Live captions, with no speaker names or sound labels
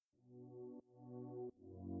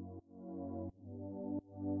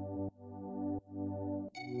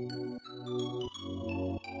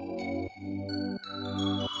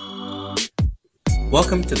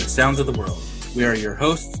Welcome to the Sounds of the World. We are your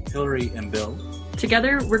hosts, Hillary and Bill.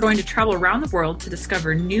 Together, we're going to travel around the world to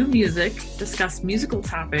discover new music, discuss musical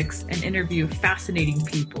topics, and interview fascinating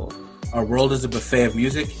people. Our world is a buffet of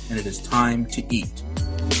music, and it is time to eat.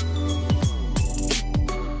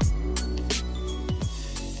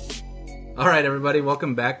 All right, everybody,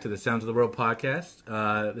 welcome back to the Sounds of the World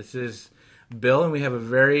podcast. This is Bill, and we have a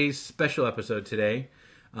very special episode today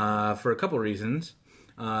for a couple reasons.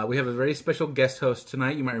 We have a very special guest host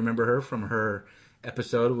tonight. You might remember her from her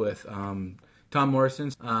episode with Tom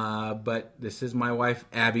Morrison. But this is my wife,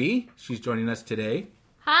 Abby. She's joining us today.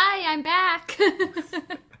 Hi, I'm back.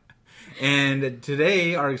 And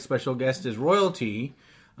today, our special guest is Royalty.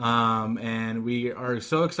 And we are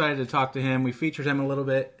so excited to talk to him. We featured him a little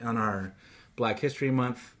bit on our Black History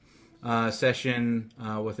Month session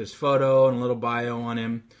with his photo and a little bio on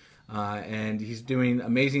him. And he's doing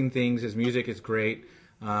amazing things. His music is great.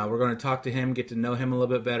 We're going to talk to him, get to know him a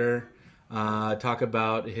little bit better, talk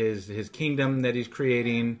about his kingdom that he's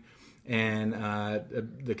creating, and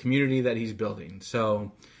the community that he's building.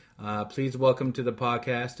 So please welcome to the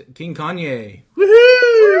podcast, King Kanye.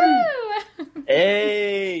 Woohoo!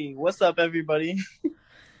 Hey, what's up, everybody?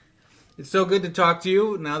 It's so good to talk to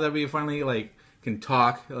you now that we finally can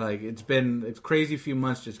talk. It's crazy few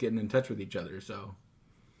months just getting in touch with each other. So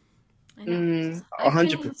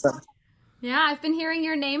 100%. Yeah, I've been hearing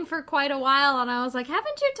your name for quite a while, and I was like,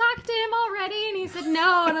 haven't you talked to him already? And he said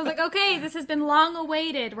no, and I was like, okay, this has been long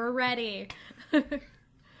awaited. We're ready.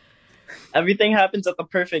 Everything happens at the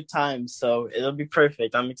perfect time, so it'll be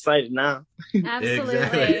perfect. I'm excited now. Absolutely.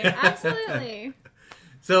 Exactly. Absolutely.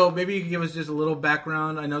 So maybe you can give us just a little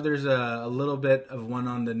background. I know there's a little bit of one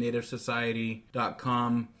on the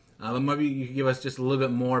nativesociety.com. But maybe you can give us just a little bit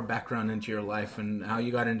more background into your life and how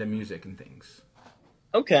you got into music and things.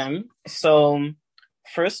 Okay, so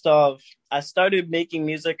first off, I started making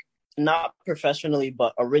music not professionally,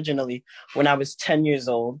 but originally when I was 10 years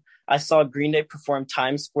old. I saw Green Day perform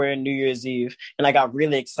Times Square New Year's Eve, and I got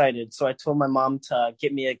really excited. So I told my mom to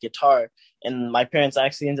get me a guitar, and my parents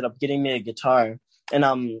actually ended up getting me a guitar. And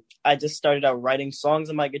I just started out writing songs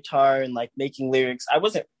on my guitar and making lyrics. I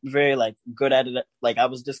wasn't very good at it. I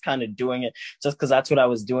was just kind of doing it just because that's what I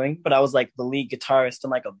was doing. But I was the lead guitarist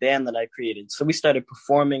in a band that I created. So we started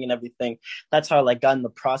performing and everything. That's how I got in the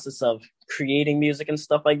process of creating music and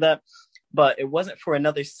stuff like that. But it wasn't for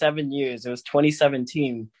another 7 years. It was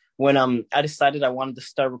 2017 when I decided I wanted to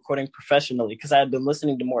start recording professionally because I had been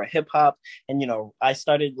listening to more hip hop. And, I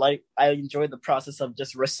started I enjoyed the process of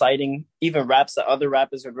just reciting even raps that other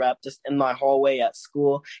rappers would rap just in my hallway at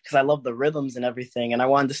school because I love the rhythms and everything. And I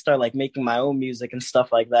wanted to start making my own music and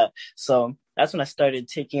stuff like that. So that's when I started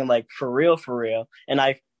taking for real. And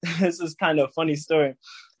this is kind of a funny story,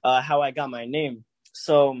 how I got my name.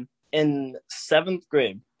 So in 7th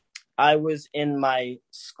grade, I was in my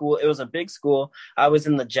school. It was a big school. I was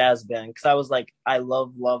in the jazz band because I was I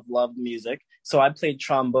love music. So I played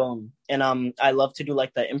trombone, and I love to do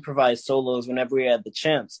the improvised solos whenever we had the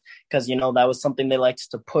chance because, that was something they liked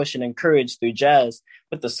to push and encourage through jazz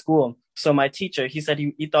with the school. So my teacher, he said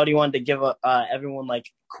he thought he wanted to give everyone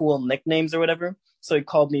cool nicknames or whatever. So he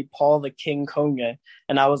called me Paul the King Kanye.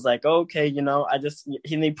 And I was like, okay,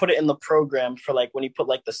 he put it in the program for when he put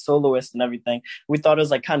the soloist and everything. We thought it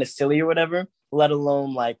was kind of silly or whatever, let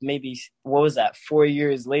alone maybe, what was that, 4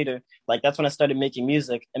 years later? That's when I started making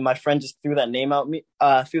music. And my friend just threw that name out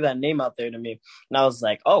there to me. And I was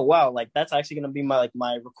like, oh, wow, that's actually going to be my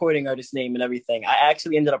recording artist name and everything. I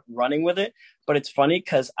actually ended up running with it. But it's funny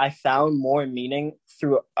because I found more meaning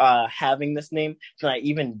through having this name than I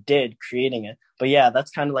even did creating it. But yeah, that's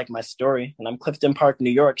kind of my story. And I'm Clifton Park, New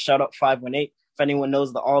York. Shout out 518 if anyone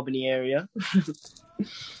knows the Albany area.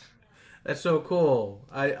 That's so cool.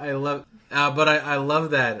 I love, but I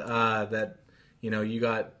love that you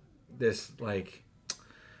got this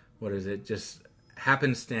what is it? Just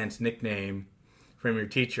happenstance nickname from your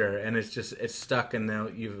teacher, and it's stuck, and now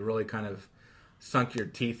you've really kind of sunk your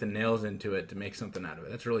teeth and nails into it to make something out of it.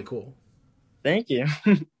 That's really cool. Thank you.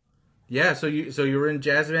 Yeah, so you were in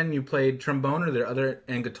jazz band. You played trombone,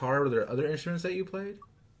 and guitar. Were there other instruments that you played?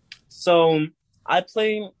 So I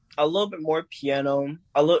play a little bit more piano,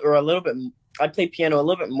 I play piano a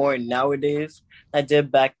little bit more nowadays. I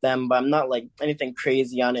did back then, but I'm not anything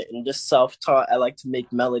crazy on it. And just self-taught. I like to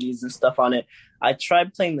make melodies and stuff on it. I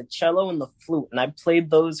tried playing the cello and the flute, and I played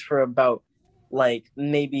those for about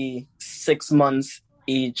maybe 6 months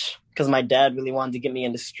each. Because my dad really wanted to get me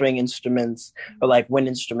into string instruments or wind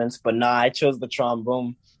instruments, but nah, I chose the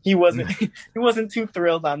trombone. He wasn't too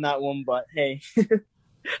thrilled on that one, but hey,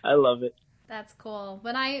 I love it. That's cool.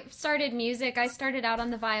 When I started music, I started out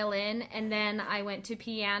on the violin, and then I went to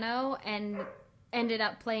piano and ended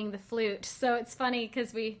up playing the flute. So it's funny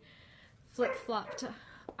because we flip-flopped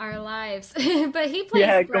our lives. But he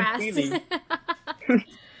plays brass. Completely.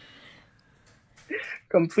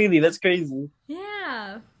 Completely. That's crazy.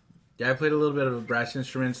 Yeah. Yeah, I played a little bit of brass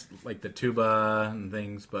instruments, like the tuba and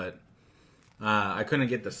things, but I couldn't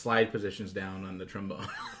get the slide positions down on the trombone.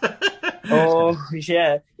 Oh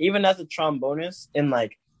yeah, even as a trombonist, and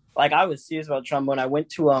like I was serious about trombone. I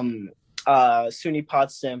went to SUNY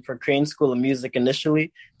Potsdam for Crane School of Music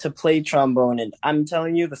initially to play trombone, and I'm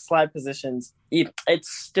telling you, the slide positions, it's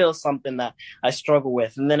still something that I struggle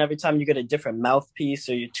with. And then every time you get a different mouthpiece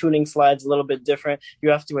or your tuning slides a little bit different,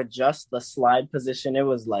 you have to adjust the slide position. It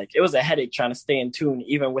was a headache trying to stay in tune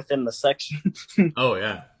even within the section. Oh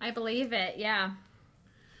yeah, I believe it. Yeah.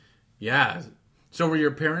 yeah. So were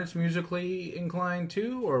your parents musically inclined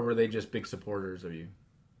too, or were they just big supporters of you?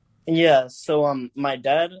 Yeah, so my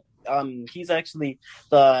dad, he's actually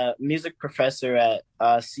the music professor at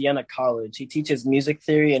Siena College. He teaches music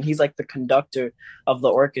theory, and he's like the conductor of the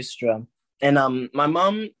orchestra. And my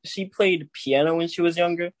mom, she played piano when she was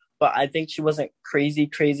younger, but I think she wasn't crazy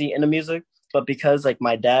into music. But because like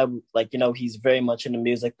my dad, like, you know, he's very much into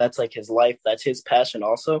music. That's like his life. That's his passion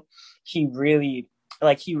also. He really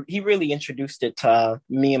he really introduced it to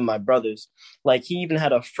me and my brothers. Like he even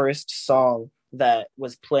had a first song that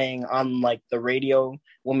was playing on like the radio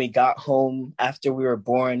when we got home after we were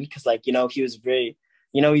born, because like, you know, he was very,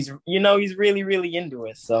 he's really into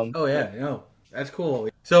it. So Oh yeah, no, that's cool.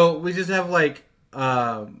 So we just have like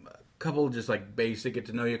a couple just like basic get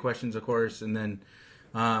to know you questions, of course, and then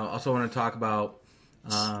also want to talk about.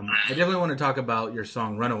 I definitely want to talk about your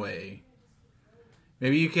song "Runaway."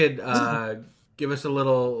 Maybe you could give us a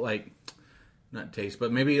little like, not taste,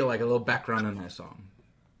 but maybe like a little background on that song.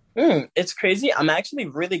 It's crazy. I'm actually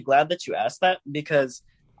really glad that you asked that, because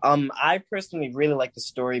I personally really like the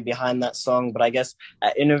story behind that song, but I guess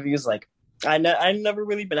at interviews, like I never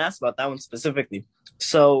really been asked about that one specifically.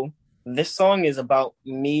 So this song is about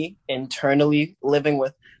me internally living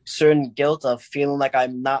with certain guilt of feeling like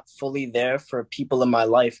I'm not fully there for people in my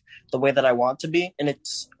life the way that I want to be. And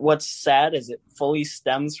it's what's sad is it fully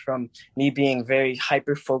stems from me being very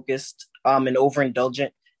hyper focused and overindulgent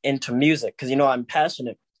into music, because, you know, I'm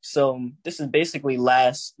passionate. So this is basically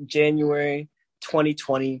last January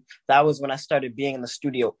 2020. That was when I started being in the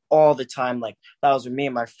studio all the time. Like that was when me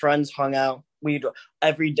and my friends hung out. We'd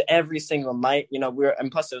every single night, you know,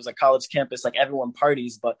 and plus it was a college campus, like everyone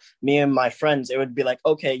parties, but me and my friends, it would be like,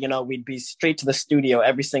 okay, you know, we'd be straight to the studio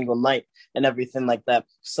every single night and everything like that.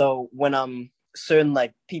 So when certain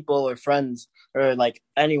like people or friends or like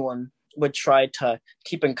anyone would try to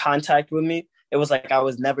keep in contact with me, it was like I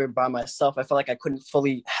was never by myself. I felt like I couldn't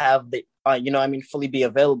fully have the, fully be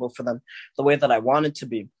available for them the way that I wanted to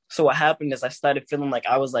be. So what happened is I started feeling like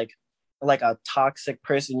I was like a toxic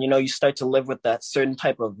person. You know, you start to live with that certain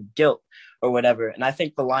type of guilt or whatever. And I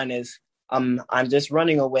think the line is, I'm just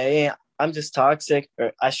running away. I'm just toxic.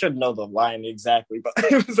 Or I should know the line exactly, but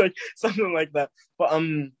it was like something like that. But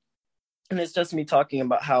and it's just me talking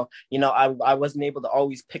about how, you know, I wasn't able to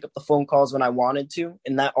always pick up the phone calls when I wanted to.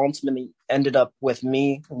 And that ultimately ended up with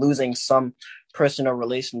me losing some personal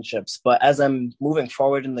relationships. But as I'm moving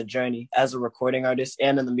forward in the journey as a recording artist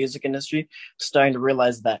and in the music industry, starting to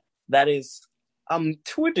realize that is,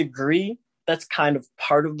 to a degree, that's kind of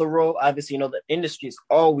part of the role. Obviously, you know, the industry is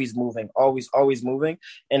always moving, always moving.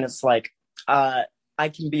 And it's like, I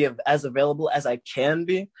can be as available as I can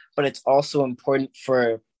be, but it's also important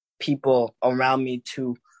for people around me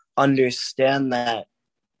to understand that,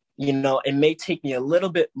 you know, it may take me a little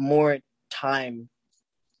bit more time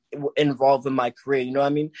involved in my career. You know what I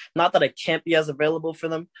mean? Not that I can't be as available for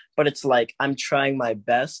them, but it's like I'm trying my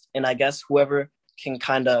best. And I guess whoever can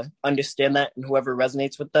kind of understand that and whoever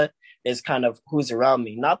resonates with that is kind of who's around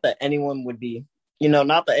me. Not that anyone would be, you know,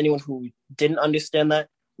 not that anyone who didn't understand that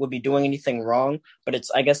would be doing anything wrong, but it's,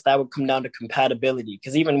 I guess that would come down to compatibility.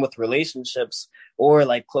 Because even with relationships or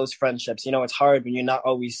like close friendships, you know, it's hard when you're not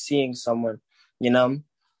always seeing someone, you know?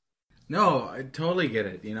 No, I totally get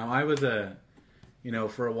it. You know, I was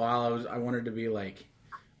for a while I wanted to be like,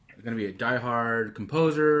 I'm going to be a diehard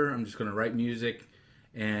composer. I'm just going to write music.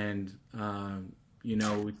 And,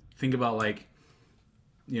 think about like,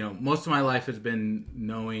 you know, most of my life has been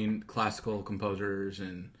knowing classical composers.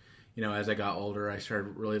 And, you know, as I got older, I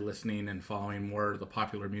started really listening and following more of the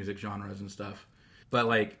popular music genres and stuff. But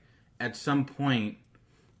like at some point,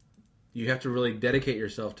 you have to really dedicate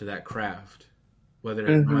yourself to that craft, no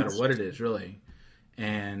matter what it is, really.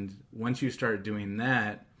 And once you start doing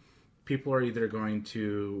that, people are either going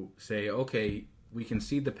to say, okay, we can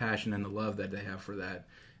see the passion and the love that they have for that,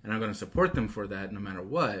 and I'm going to support them for that no matter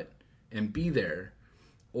what, and be there,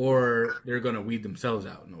 or they're going to weed themselves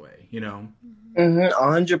out in a way, you know?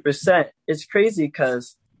 100%. It's crazy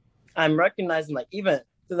because I'm recognizing, like, even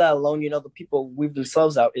through that alone, you know, the people weave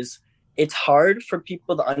themselves out is, it's hard for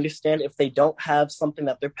people to understand if they don't have something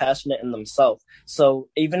that they're passionate in themselves. So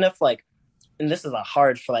even if, like, and this is a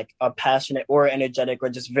hard for like a passionate or energetic or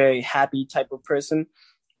just very happy type of person,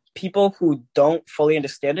 people who don't fully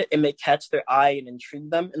understand it, it may catch their eye and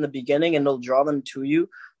intrigue them in the beginning and it'll draw them to you.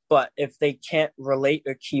 But if they can't relate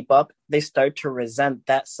or keep up, they start to resent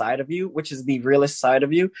that side of you, which is the realest side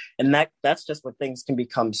of you. And that's just where things can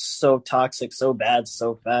become so toxic, so bad,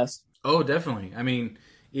 so fast. Oh, definitely. I mean,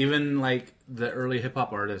 even like the early hip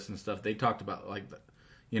hop artists and stuff, they talked about like,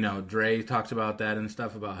 you know, Dre talks about that and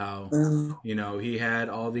stuff, about how, you know, he had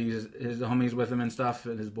all his homies with him and stuff,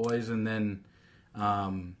 and his boys, and then,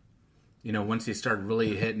 you know, once he started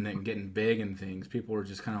really hitting it and getting big and things, people were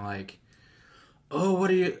just kind of like, oh, what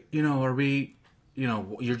are you know, are we, you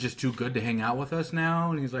know, you're just too good to hang out with us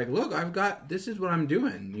now? And he's like, look, this is what I'm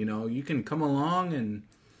doing. You know, you can come along and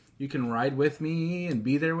you can ride with me and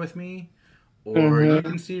be there with me, or you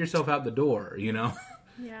can see yourself out the door, you know?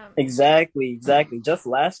 Yeah. Exactly. Just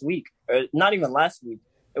last week, or not even last week.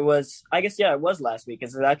 It was, I guess, yeah, it was last week.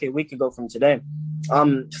 It's exactly a week ago from today.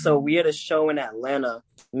 So we had a show in Atlanta,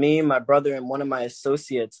 me, my brother, and one of my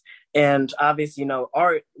associates. And obviously, you know,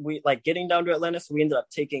 we like getting down to Atlanta, so we ended up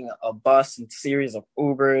taking a bus and series of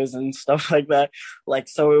Ubers and stuff like that. Like,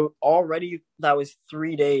 so already that was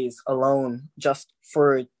 3 days alone just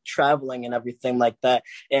for traveling and everything like that.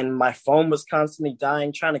 And my phone was constantly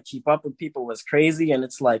dying. Trying to keep up with people was crazy. And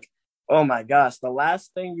it's like, oh my gosh, the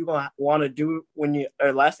last thing you're gonna want to do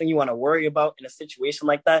last thing you want to worry about in a situation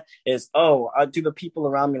like that is, do the people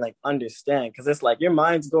around me like understand? Because it's like your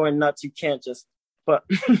mind's going nuts. You can't just, but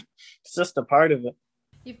it's just a part of it.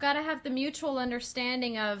 You've got to have the mutual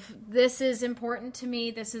understanding of, this is important to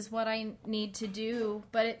me, this is what I need to do.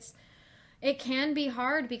 But it can be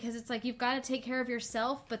hard because it's like you've got to take care of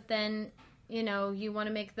yourself, but then, you know, you want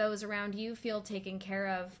to make those around you feel taken care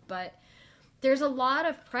of. But there's a lot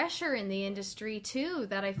of pressure in the industry too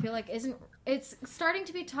that I feel like it's starting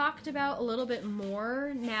to be talked about a little bit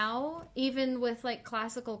more now, even with like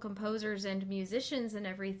classical composers and musicians and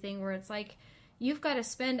everything, where it's like you've got to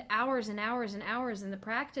spend hours and hours and hours in the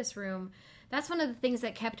practice room. That's one of the things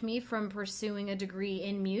that kept me from pursuing a degree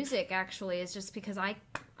in music, actually, is just because I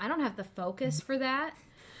don't have the focus for that.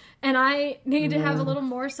 And I need to have a little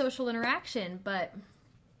more social interaction, but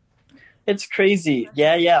it's crazy.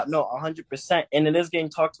 Yeah, no, 100%. And it is getting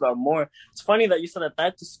talked about more. It's funny that you said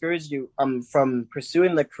that discouraged you from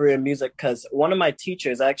pursuing the career in music, because one of my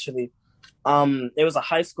teachers actually, it was a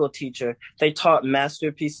high school teacher. They taught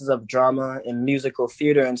masterpieces of drama and musical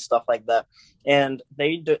theater and stuff like that. And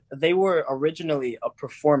they were originally a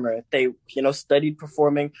performer. They, you know, studied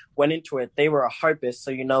performing, went into it. They were a harpist.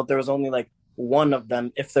 So, you know, there was only like one of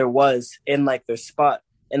them, if there was, in like their spot.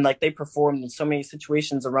 And like they performed in so many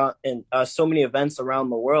situations around, in so many events around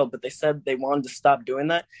the world, but they said they wanted to stop doing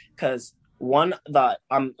that because, one, the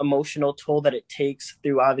emotional toll that it takes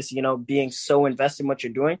through obviously, you know, being so invested in what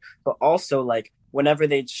you're doing, but also like whenever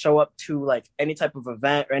they show up to like any type of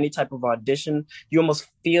event or any type of audition, you almost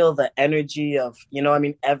feel the energy of, you know, I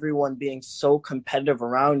mean, everyone being so competitive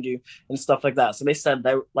around you and stuff like that. So they said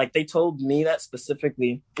that, like, they told me that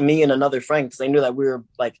specifically, me and another friend, because they knew that we were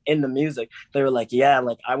like in the music. They were like, yeah,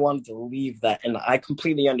 like I wanted to leave that. And I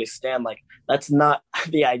completely understand, like, that's not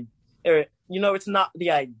the, you know, it's not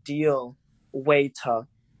the ideal way to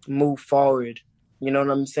move forward. You know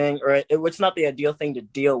what I'm saying? Or it's not the ideal thing to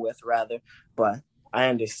deal with, rather. But I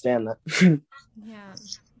understand that. Yeah,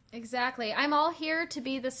 exactly. I'm all here to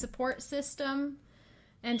be the support system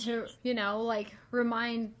and to, you know, like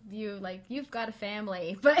remind you, like, you've got a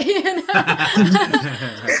family. But, you know,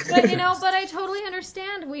 but I totally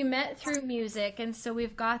understand. We met through music, and so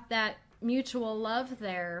we've got that mutual love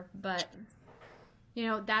there. But, you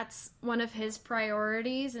know, that's one of his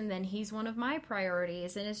priorities, and then he's one of my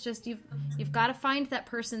priorities. And it's just, you've got to find that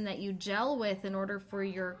person that you gel with in order for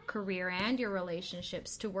your career and your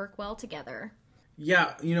relationships to work well together.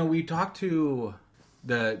 Yeah, you know, we talked to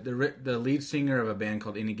the lead singer of a band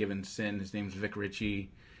called Any Given Sin. His name's Vic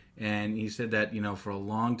Ritchie, and he said that, you know, for a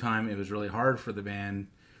long time it was really hard for the band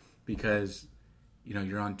because, you know,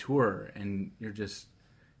 you're on tour and you're just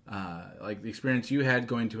like the experience you had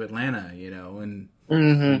going to Atlanta, you know, and you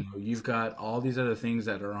know, you've got all these other things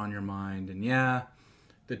that are on your mind. And yeah,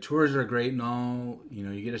 the tours are great and all, you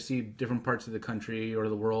know, you get to see different parts of the country or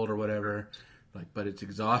the world or whatever, like, but it's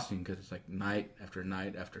exhausting because it's like night after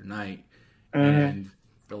night after night. Mm-hmm. And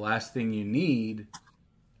the last thing you need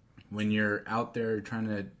when you're out there trying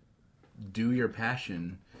to do your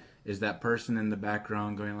passion is that person in the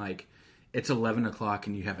background going like, it's 11 o'clock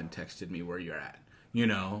and you haven't texted me where you're at, you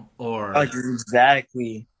know, or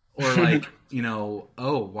exactly. Or like, you know,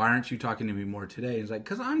 oh, why aren't you talking to me more today? It's like,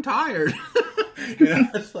 because I'm tired. You know,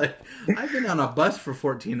 it's like, I've been on a bus for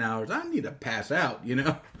 14 hours. I need to pass out, you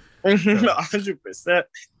know? 100%.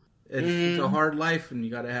 It's a hard life, and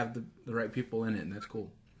you got to have the right people in it, and that's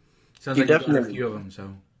cool. Sounds You like you got a definitely- few of them,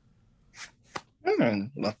 so.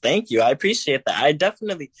 Well, thank you. I appreciate that. I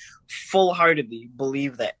definitely full-heartedly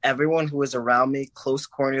believe that everyone who is around me, close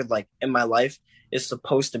cornered, like in my life, is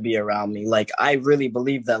supposed to be around me. Like, I really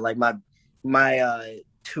believe that. Like my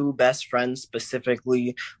two best friends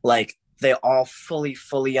specifically, like they all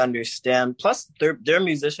fully understand. Plus, they're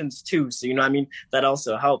musicians too, so you know what I mean. That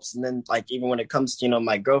also helps. And then, like, even when it comes to, you know,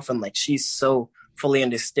 my girlfriend, like she's so fully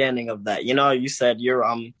understanding of that. You know, you said you're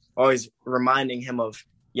always reminding him of,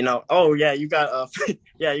 you know, oh yeah, you got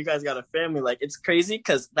yeah, you guys got a family. Like, it's crazy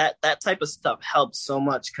because that type of stuff helps so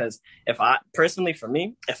much. Because if I personally, for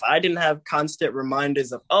me, if I didn't have constant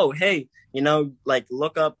reminders of, oh hey, you know, like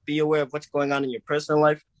look up, be aware of what's going on in your personal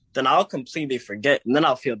life, then I'll completely forget, and then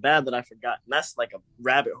I'll feel bad that I forgot, and that's like a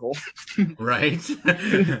rabbit hole. Right? You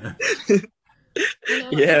know,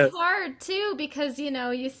 Yeah. It's hard too because, you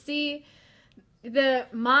know, you see the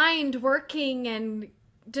mind working and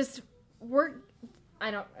just work. I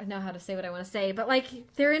don't know how to say what I want to say, but like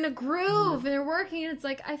they're in a groove and they're working, and it's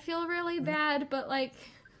like I feel really bad, but like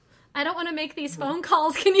I don't want to make these phone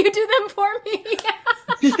calls. Can you do them for me?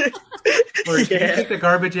 Or can you take the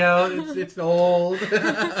garbage out? It's old. You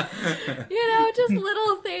know, just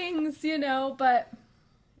little things, you know, but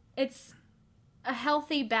it's a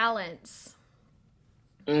healthy balance.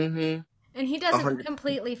 Mm-hmm. And he doesn't 100%.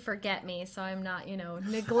 completely forget me, so I'm not, you know,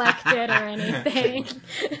 neglected or anything.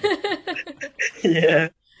 Yeah.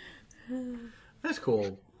 That's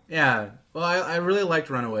cool. Yeah. Well, I really liked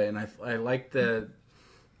Runaway, and I liked the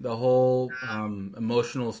whole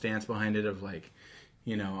emotional stance behind it of like,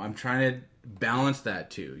 you know, I'm trying to balance that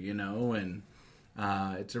too, you know, and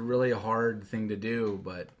it's a really hard thing to do,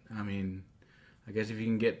 but I mean, I guess if you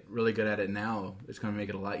can get really good at it now, it's going to make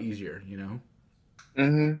it a lot easier, you know?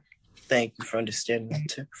 Mm-hmm. Thank you for understanding that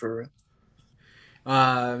too, for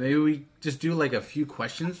real. Maybe we just do like a few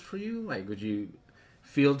questions for you. Like, would you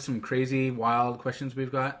field some crazy, wild questions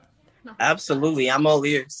we've got? Absolutely, I'm all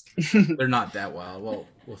ears. They're not that wild. Well,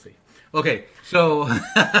 we'll see. Okay, so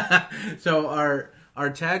so our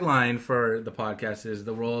tagline for the podcast is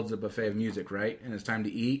 "The world's a buffet of music," right? And it's time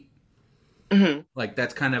to eat. Mm-hmm. Like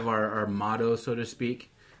that's kind of our motto, so to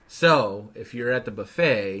speak. So if you're at the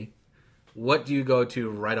buffet, what do you go to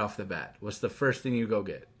right off the bat? What's the first thing you go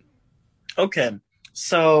get? Okay,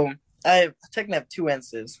 so I technically have two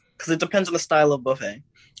answers because it depends on the style of buffet.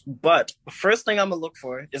 But the first thing I'm gonna look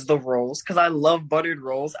for is the rolls because I love buttered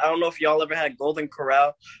rolls. I don't know if y'all ever had Golden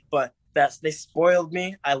Corral, but they spoiled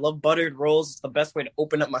me. I love buttered rolls. It's the best way to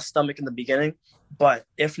open up my stomach in the beginning. But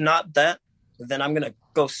if not that, then I'm gonna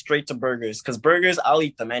go straight to burgers because burgers, I'll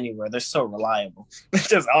eat them anywhere. They're so reliable. They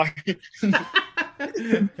just are.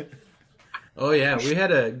 Oh yeah, we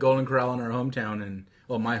had a Golden Corral in our hometown, and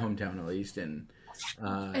well, my hometown at least, and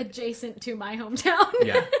Adjacent to my hometown.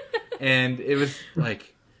 yeah, and it was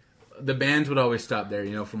like the bands would always stop there,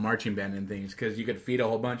 you know, for marching band and things, because you could feed a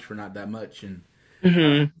whole bunch for not that much. And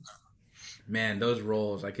man, those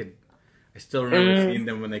rolls, I still remember seeing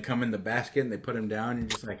them when they come in the basket and they put them down. And you're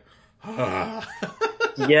just like, ah.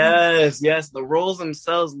 Yes. The rolls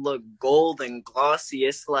themselves look gold and glossy.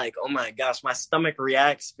 It's like, oh my gosh, my stomach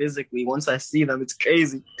reacts physically once I see them. It's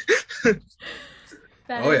crazy.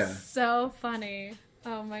 That Oh, is yeah. so funny.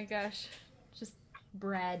 Oh my gosh. Just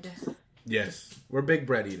bread. Yes, we're big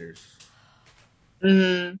bread eaters.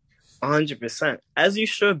 100%. As you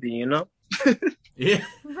should be, you know? Yeah.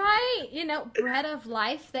 Right. You know, bread of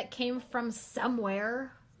life that came from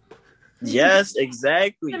somewhere. Yes,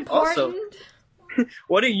 exactly. Important. Also,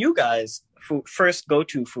 what are you guys' first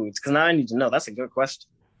go-to foods? Because now I need to know. That's a good question.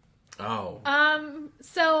 Oh.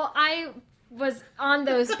 So I was on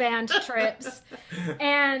those band trips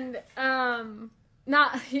and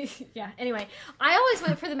anyway, I always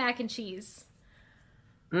went for the mac and cheese.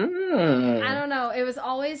 I don't know, it was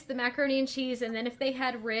always the macaroni and cheese, and then if they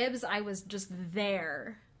had ribs, I was just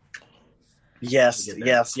there. Yes.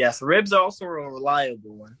 Ribs are also a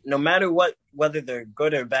reliable one. No matter what, whether they're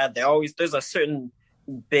good or bad, there's a certain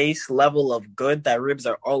base level of good that ribs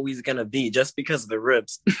are always gonna be just because of the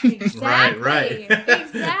ribs. Exactly. Right.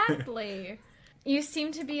 Exactly. You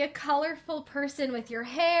seem to be a colorful person with your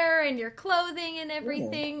hair and your clothing and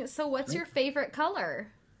everything. So what's your favorite color?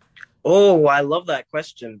 Oh, I love that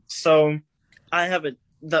question. So I have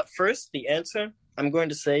the answer I'm going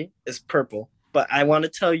to say is purple, but I want to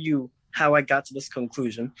tell you how I got to this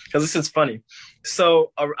conclusion because this is funny.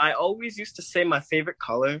 So I always used to say my favorite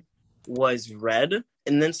color was red,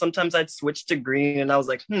 and then sometimes I'd switch to green, and I was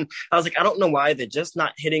like, I don't know why they're just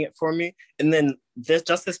not hitting it for me. And then this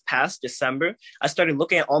past December, I started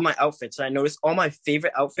looking at all my outfits, and I noticed all my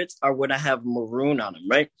favorite outfits are when I have maroon on them,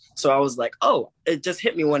 right? So I was like, oh, it just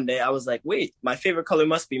hit me one day. I was like, wait, my favorite color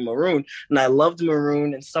must be maroon, and I loved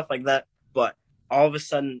maroon and stuff like that. But all of a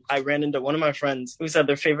sudden, I ran into one of my friends who said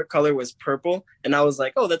their favorite color was purple. And I was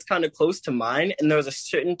like, oh, that's kind of close to mine. And there was a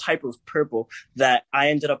certain type of purple that I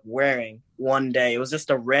ended up wearing one day. It was just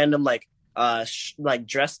a random,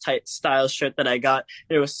 dress type style shirt that I got.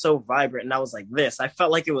 And it was so vibrant. And I was like, I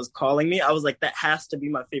felt like it was calling me. I was like, that has to be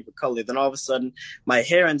my favorite color. Then all of a sudden, my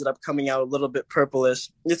hair ended up coming out a little bit purplish.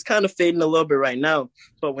 It's kind of fading a little bit right now.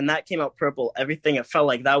 But when that came out purple, it felt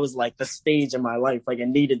like that was like the stage in my life. Like it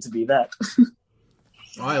needed to be that.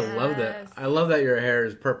 Oh, I love that. I love that your hair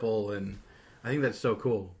is purple, and I think that's so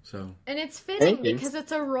cool. So, and it's fitting because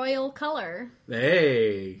it's a royal color.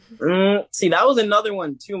 Hey. See, that was another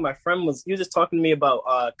one too. My friend he was just talking to me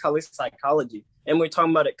about color psychology, and we're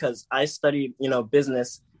talking about it because I studied,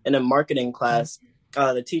 business in a marketing class.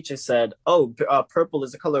 The teacher said, purple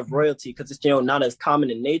is the color of royalty because it's, not as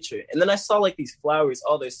common in nature. And then I saw like these flowers.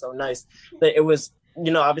 Oh, they're so nice. That it was,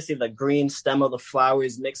 obviously the green stem of the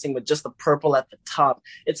flowers mixing with just the purple at the top.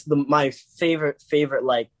 It's my favorite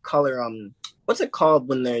like color. What's it called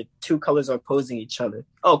when the two colors are opposing each other?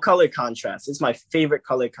 Oh, color contrast. It's my favorite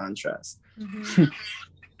color contrast. Mm-hmm.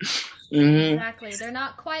 Mm-hmm. Exactly. They're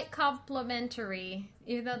not quite complementary,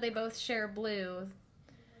 even though they both share blue.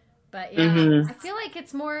 But yeah, I feel like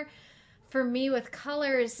it's more, for me with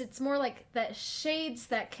colors, it's more like the shades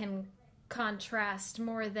that can contrast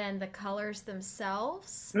more than the colors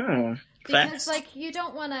themselves. Because you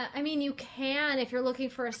don't want to, you can if you're looking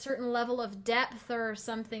for a certain level of depth or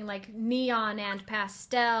something like neon and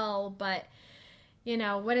pastel, but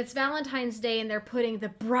when it's Valentine's Day and they're putting the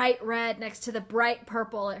bright red next to the bright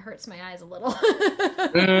purple, it hurts my eyes a little.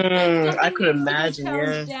 I could imagine,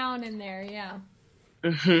 toned down in there, yeah.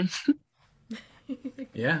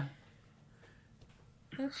 Yeah.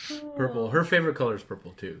 That's cool. Purple. Her favorite color is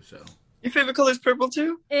purple too, so. Your favorite color is purple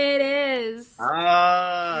too? It is.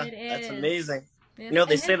 That's amazing. Yes.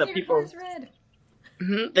 They say that people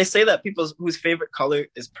they say that people whose favorite color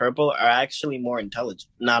is purple are actually more intelligent.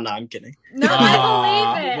 No, I'm kidding. No,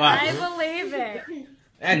 I believe it. Wow. I believe it.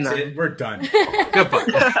 That's it. We're done.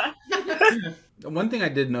 Goodbye. One thing I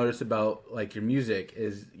did notice about your music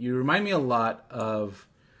is you remind me a lot of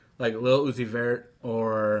Lil Uzi Vert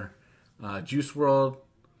or Juice WRLD.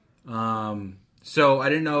 So I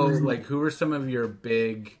didn't know who were some of your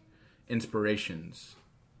big inspirations.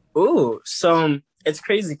 Ooh, so it's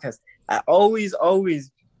crazy because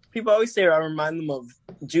people always say I remind them of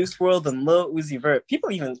Juice WRLD and Lil Uzi Vert.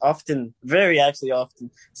 People even often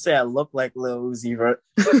say I look like Lil Uzi Vert.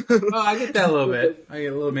 Oh, I get that a little bit. I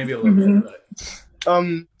get maybe a little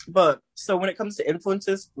bit. But so when it comes to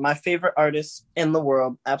influences, my favorite artist in the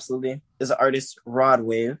world, absolutely, is the artist Rod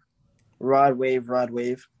Wave. Rod Wave,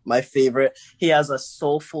 my favorite. He has a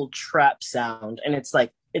soulful trap sound, and it's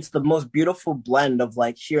the most beautiful blend of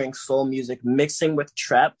hearing soul music mixing with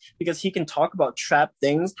trap, because he can talk about trap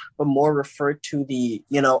things, but more refer to the,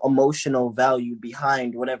 emotional value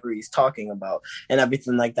behind whatever he's talking about and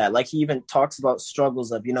everything like that. He even talks about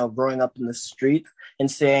struggles of, growing up in the street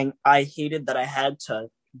and saying, I hated that I had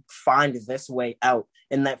to find this way out.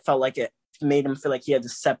 And that felt like it made him feel like he had to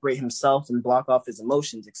separate himself and block off his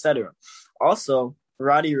emotions, etc. Also,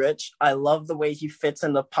 Roddy Ricch, I love the way he fits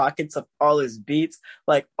in the pockets of all his beats.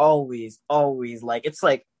 Always.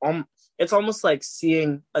 It's almost like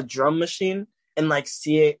seeing a drum machine and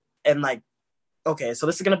okay, so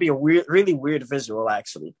this is going to be a really weird visual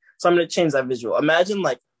actually. So I'm going to change that visual. Imagine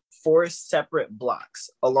 4 separate blocks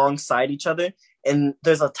alongside each other, and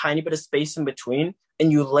there's a tiny bit of space in between,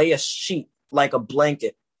 and you lay a sheet like a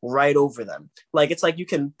blanket right over them. It's like you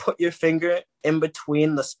can put your finger in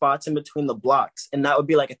between the spots in between the blocks, and that would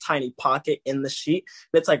be like a tiny pocket in the sheet.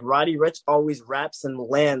 It's like Roddy Ricch always raps and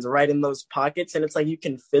lands right in those pockets, and it's like you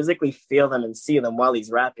can physically feel them and see them while he's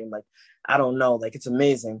rapping. I don't know, it's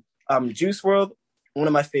amazing. Juice WRLD, one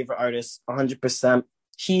of my favorite artists, 100%.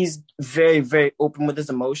 He's very, very open with his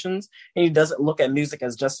emotions, and he doesn't look at music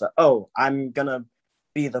as just I'm gonna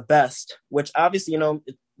be the best, which obviously,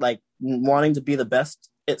 wanting to be the best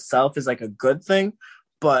itself is a good thing,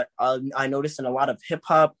 but I noticed in a lot of hip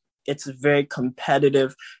hop, it's very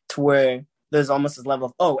competitive to where there's almost this level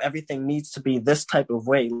of, oh, everything needs to be this type of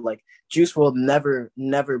way. Like Juice WRLD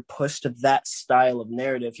never pushed that style of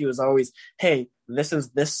narrative. He was always, hey, this is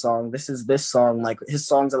this song, this is this song. Like his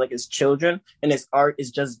songs are like his children, and his art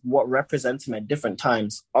is just what represents him at different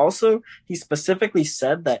times. Also, he specifically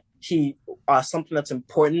said that he something that's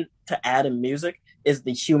important to add in music is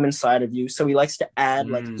the human side of you. So he likes to add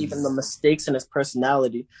like even the mistakes in his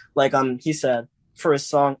personality. Like he said, for his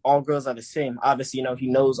song All Girls Are the Same, obviously, you know, he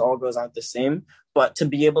knows all girls aren't the same, but to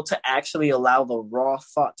be able to actually allow the raw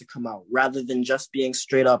thought to come out rather than just being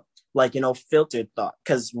straight up like, you know, filtered thought,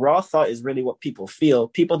 because raw thought is really what people feel.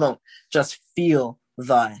 People don't just feel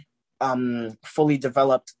the fully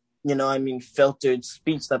developed, you know, I mean, filtered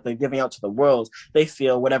speech that they're giving out to the world. They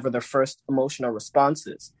feel whatever their first emotional response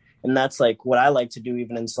is. And that's like what I like to do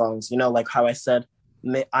even in songs, you know, like how I said,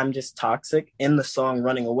 I'm just toxic in the song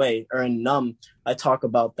Running Away, or in Numb, I talk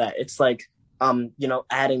about that. It's like, you know,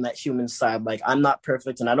 adding that human side. Like I'm not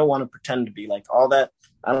perfect and I don't want to pretend to be, like all that.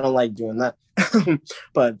 I don't like doing that.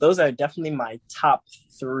 But those are definitely my top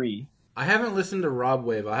 3. I haven't listened to Rob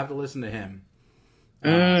Wave. I'll have to listen to him.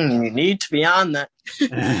 You need to be on that.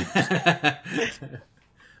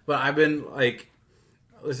 But I've been like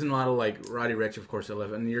listening to a lot of like Roddy Ricch, of course I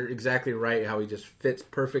love, and you're exactly right how he just fits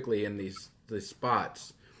perfectly in these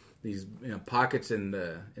spots, these, you know, pockets in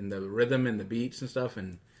the rhythm and the beats and stuff,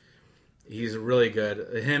 and he's really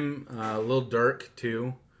good. Him, Lil Durk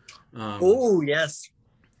too. Oh yes,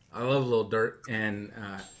 I love Lil Durk and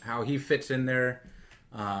how he fits in there.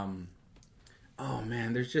 Oh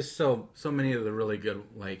man, there's just so many of the really good,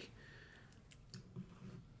 like,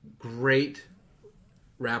 great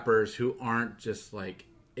rappers who aren't just like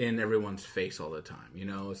in everyone's face all the time. You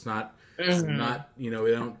know, it's not. Not, you know,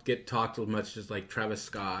 we don't get talked as much as like Travis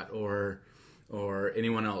Scott or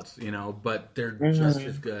anyone else, you know, but they're just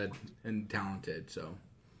as good and talented. So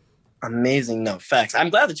amazing. No, facts.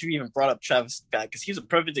 I'm glad that you even brought up Travis Scott, because he's a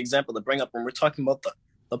perfect example to bring up when we're talking about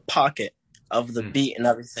the pocket of the beat and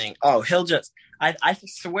everything. Oh, he'll just, I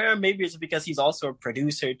swear maybe it's because he's also a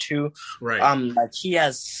producer too. Right. Like he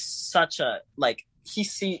has such a, like,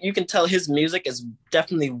 you can tell his music is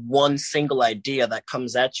definitely one single idea that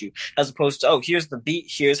comes at you, as opposed to, oh, here's the beat,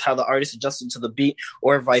 here's how the artist adjusted to the beat,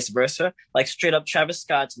 or vice versa. Like straight up Travis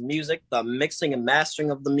Scott's music, the mixing and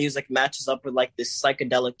mastering of the music matches up with like this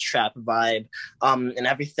psychedelic trap vibe, and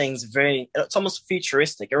everything's it's almost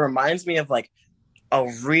futuristic. It reminds me of like a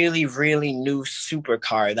really, really new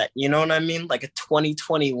supercar that, you know what I mean? Like a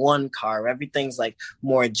 2021 car. Everything's like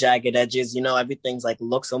more jagged edges, you know, everything's like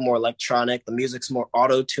looks a more electronic. The music's more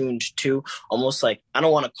auto-tuned too. Almost like, I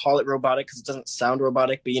don't want to call it robotic because it doesn't sound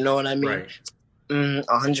robotic, but you know what I mean? Right.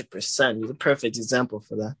 100%. He's a perfect example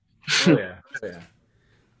for that. Oh yeah. Oh yeah.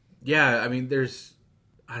 Yeah, I mean,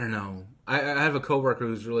 I don't know. I have a coworker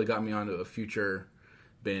who's really got me onto a Future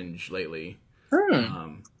binge lately.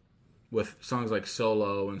 With songs like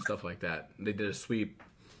Solo and stuff like that. They did a sweep,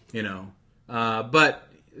 you know. But,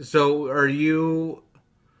 so do you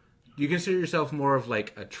consider yourself more of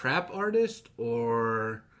like a trap artist,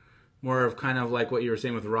 or more of kind of like what you were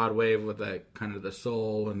saying with Rod Wave, with that kind of the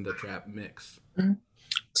soul and the trap mix?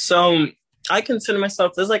 So I consider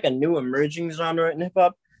myself, there's like a new emerging genre in hip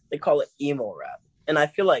hop. They call it emo rap. And I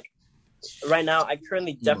feel like right now I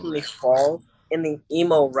currently definitely fall in the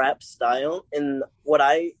emo rap style. And what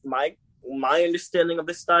my understanding of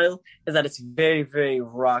this style is that it's very, very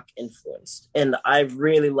rock influenced. And I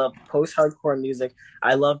really love post-hardcore music.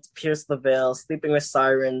 I loved Pierce the Veil, Sleeping with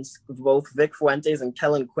Sirens, both Vic Fuentes and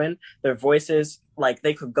Kellen Quinn. Their voices, like,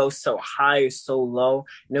 they could go so high or so low,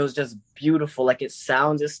 and it was just beautiful. Like, it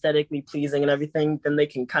sounds aesthetically pleasing and everything. Then they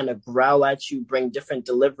can kind of growl at you, bring different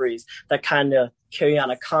deliveries that kind of carry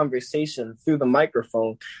on a conversation through the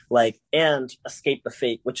microphone, like, and Escape the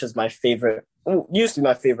Fate, which is my favorite, used to be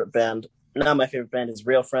my favorite band. Now my favorite band is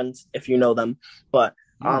Real Friends, if you know them. But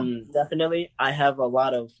definitely I have a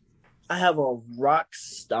rock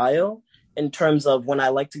style in terms of when I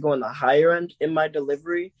like to go in the higher end in my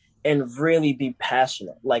delivery and really be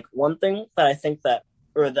passionate. Like, one thing that I think that,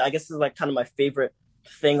 I guess is like kind of my favorite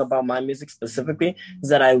thing about my music specifically, is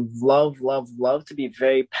that I love to be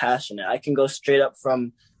very passionate. I can go straight up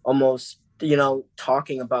from almost, you know,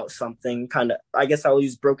 talking about something kind of, I guess I'll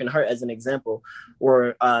use Broken Heart as an example,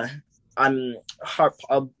 or a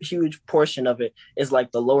huge portion of it is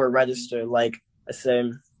like the lower register. Like I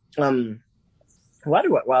say,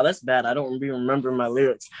 wow, that's bad. I don't even remember my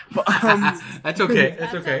lyrics. But, that's okay.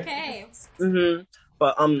 That's okay. Okay.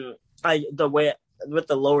 But the way with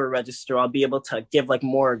the lower register, I'll be able to give like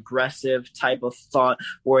more aggressive type of thought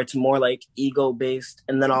where it's more like ego based.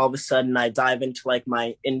 And then all of a sudden I dive into like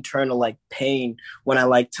my internal like pain when I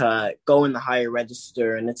like to go in the higher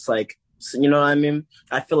register. And it's like, you know what I mean?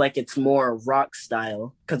 I feel like it's more rock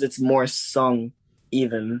style because it's more sung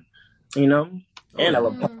even, you know? And I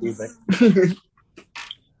love pop music.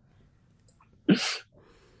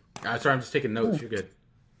 Sorry, I'm just taking notes. You're good.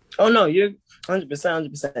 Oh no, you're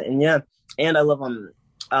 100%. And yeah, and I love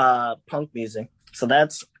punk music. So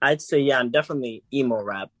I'd say, yeah, I'm definitely emo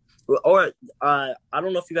rap. Or I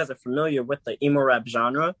don't know if you guys are familiar with the emo rap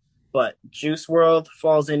genre, but Juice WRLD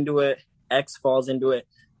falls into it, X falls into it,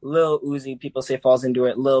 Lil Uzi, people say falls into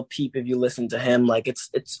it, Lil Peep, if you listen to him, like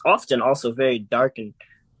it's often also very dark and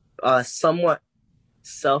somewhat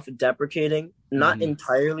self-deprecating, not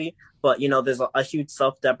entirely, but you know, there's a huge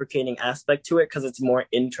self-deprecating aspect to it because it's more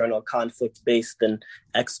internal conflict based than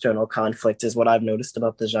external conflict is what I've noticed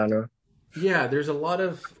about the genre. Yeah, there's a lot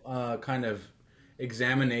of kind of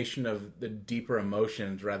examination of the deeper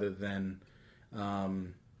emotions rather than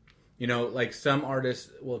you know, like some artists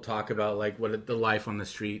will talk about like what the life on the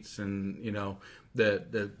streets and, you know,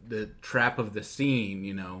 the trap of the scene,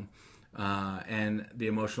 you know, and the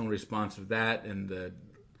emotional response of that and the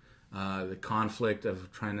conflict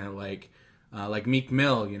of trying to like Meek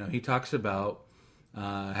Mill, you know, he talks about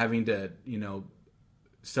having to, you know,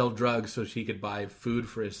 sell drugs so he could buy food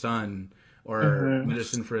for his son or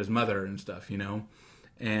medicine for his mother and stuff, you know,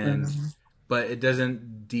 and but it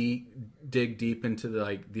doesn't dig deep into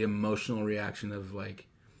the emotional reaction of like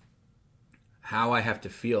how I have to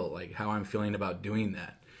feel, like how I'm feeling about doing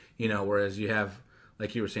that, you know, whereas you have,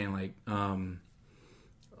 like you were saying, like Lil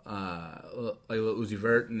Uzi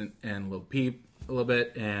Vert and Lil Peep a little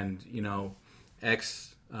bit, and you know,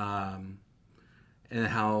 X, and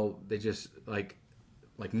how they just like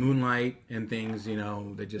Moonlight and things, you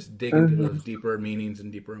know, they just dig into those deeper meanings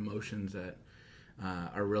and deeper emotions that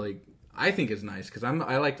are really, I think, is nice because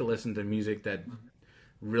I like to listen to music that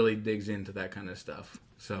really digs into that kind of stuff.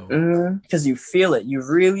 So because you feel it, you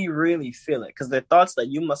really, really feel it, because they're thoughts that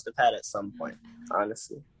you must have had at some point,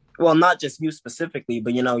 honestly. Well, not just you specifically,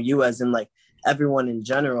 but, you know, you as in like everyone in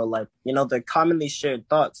general, like, you know, they're commonly shared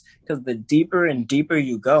thoughts because the deeper and deeper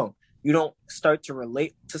you go, you don't start to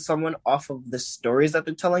relate to someone off of the stories that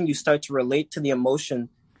they're telling. You start to relate to the emotion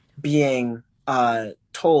being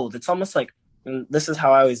told. It's almost like, and this is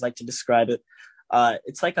how I always like to describe it.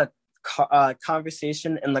 It's like a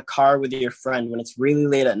conversation in the car with your friend when it's really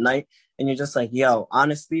late at night and you're just like, yo,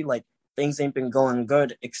 honestly, like things ain't been going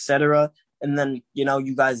good, etc. And then, you know,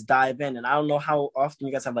 you guys dive in, and I don't know how often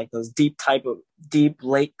you guys have like those deep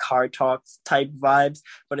late car talks type vibes,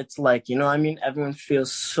 but it's like, you know what I mean? Everyone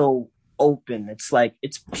feels so open. It's like,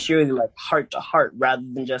 it's purely like heart to heart rather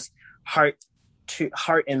than just heart to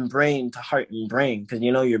heart and brain to heart and brain. Cause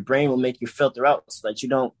you know, your brain will make you filter out so that you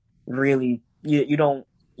don't really, you don't,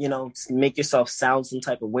 you know, make yourself sound some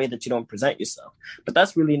type of way that you don't present yourself. But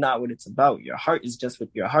that's really not what it's about. Your heart is just with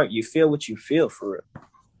your heart. You feel what you feel for real.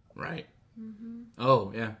 Right.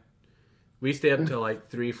 Oh yeah, we stay up till like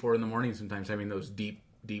 3-4 in the morning sometimes having those deep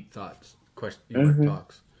thoughts,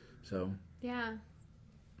 talks. So yeah,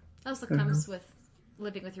 also comes with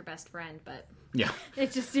living with your best friend, but yeah,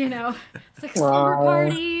 it's just, you know, it's like slumber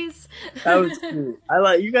parties. That was cute. I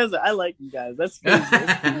like you guys. That's crazy.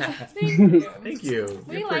 Thank you.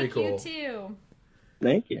 We You're like pretty cool. you too.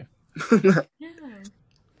 Thank you. Yeah.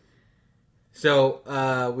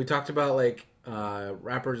 So we talked about like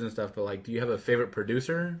rappers and stuff, but like, do you have a favorite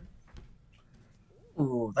producer?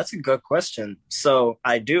 Ooh, that's a good question. So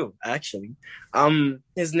I do actually.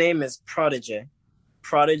 His name is Prodigy,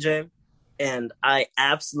 and I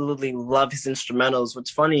absolutely love his instrumentals. What's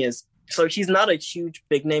funny is, so he's not a huge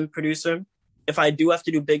big name producer. If I do have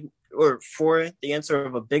to do for the answer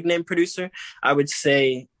of a big name producer, I would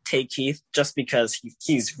say Tay Keith, just because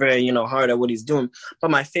he's very, you know, hard at what he's doing.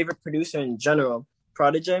 But my favorite producer in general,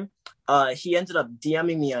 Prodigy, he ended up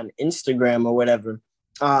DMing me on Instagram or whatever,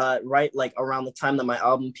 right, like around the time that my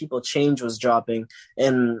album People Change was dropping.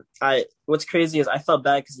 And what's crazy is I felt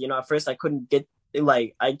bad because, you know, at first I couldn't get,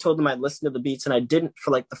 like, I told him I'd listen to the beats and I didn't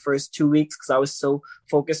for like the first 2 weeks because I was so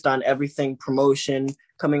focused on everything promotion,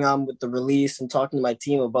 coming on with the release and talking to my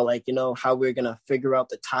team about, like, you know, how we're going to figure out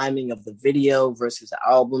the timing of the video versus the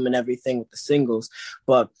album and everything with the singles.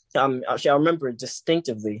 But actually, I remember it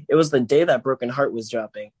distinctively. It was the day that Broken Heart was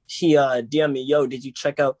dropping. He DM'd me, yo, did you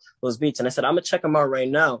check out those beats? And I said, I'm going to check them out right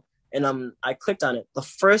now. And I clicked on it. The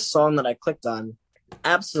first song that I clicked on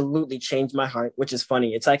absolutely changed my heart, which is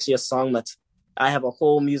funny. It's actually a song that's, I have a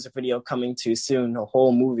whole music video coming to soon, a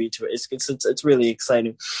whole movie to it. It's really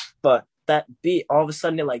exciting. But that beat, all of a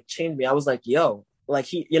sudden it like changed me. I was like, yo, like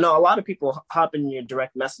a lot of people hop in your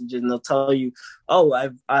direct messages and they'll tell you, oh,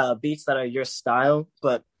 I've beats that are your style,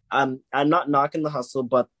 but I'm not knocking the hustle,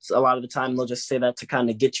 but a lot of the time they'll just say that to kind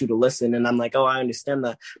of get you to listen. And I'm like, oh, I understand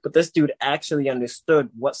that. But this dude actually understood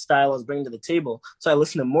what style I was bringing to the table. So I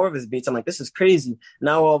listened to more of his beats. I'm like, this is crazy.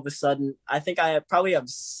 Now all of a sudden, I think I probably have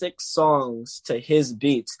 6 songs to his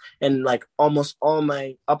beats, and like almost all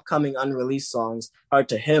my upcoming unreleased songs are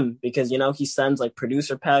to him, because he sends like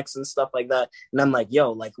producer packs and stuff like that. And I'm like,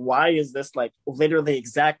 yo, like, why is this like literally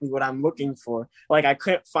exactly what I'm looking for? Like, I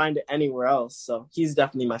couldn't find it anywhere else. So he's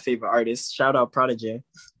definitely my favorite artist. Shout out Prodigy,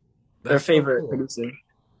 their favorite producer.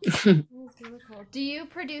 That's really cool. Do you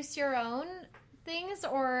produce your own things,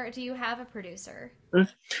 or do you have a producer?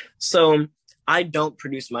 So I don't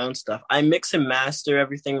produce my own stuff. I mix and master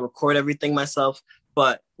everything, record everything myself.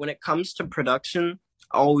 But when it comes to production,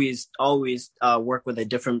 always work with a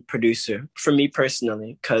different producer for me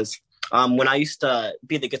personally, because when I used to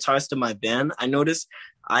be the guitarist of my band, I noticed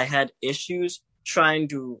I had issues trying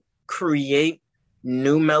to create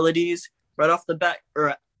new melodies right off the bat,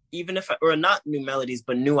 or not new melodies,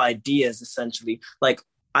 but new ideas, essentially. Like,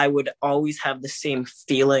 I would always have the same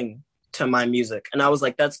feeling to my music, and I was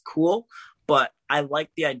like, that's cool, but I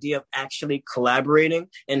like the idea of actually collaborating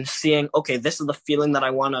and seeing, okay, this is the feeling that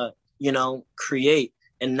I want to create,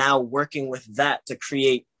 and now working with that to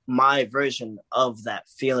create my version of that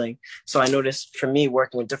feeling. So I noticed, for me,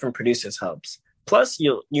 working with different producers helps. Plus,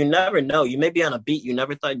 you never know. You may be on a beat you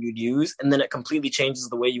never thought you'd use, and then it completely changes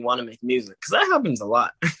the way you want to make music. Because that happens a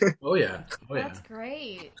lot. Oh, yeah. That's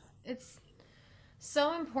great. It's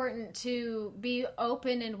so important to be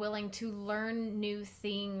open and willing to learn new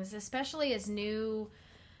things, especially as new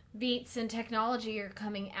beats and technology are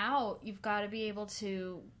coming out. You've got to be able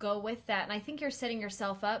to go with that. And I think you're setting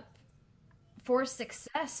yourself up for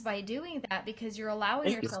success by doing that, because you're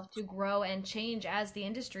allowing yourself to grow and change as the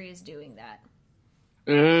industry is doing that.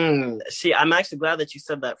 See, I'm actually glad that you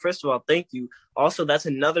said that. First of all, thank you. Also, that's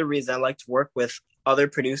another reason I like to work with other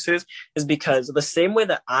producers, is because the same way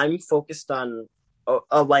that I'm focused on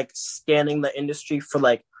like scanning the industry for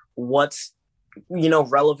like what's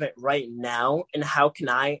relevant right now, and how can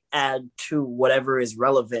I add to whatever is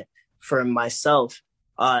relevant for myself.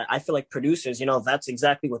 I feel like producers, that's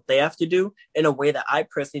exactly what they have to do in a way that I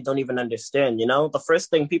personally don't even understand. The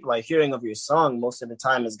first thing people are hearing of your song most of the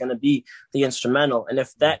time is going to be the instrumental. And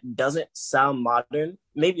if that doesn't sound modern,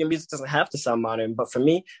 maybe your music doesn't have to sound modern. But for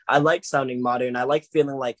me, I like sounding modern. I like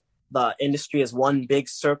feeling like the industry is one big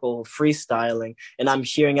circle freestyling, and I'm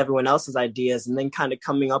hearing everyone else's ideas and then kind of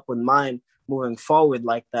coming up with mine moving forward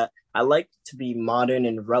like that. I like to be modern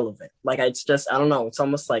and relevant. Like, it's just, I don't know, it's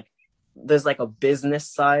almost like there's like a business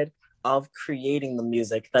side of creating the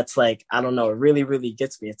music that's like, I don't know, it really, really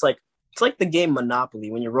gets me. It's like the game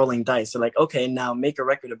Monopoly when you're rolling dice. You're like, okay, now make a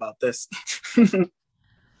record about this.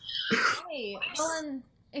 Hey, well, and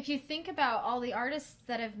if you think about all the artists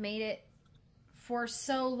that have made it for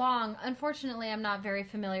so long, unfortunately, I'm not very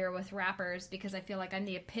familiar with rappers, because I feel like I'm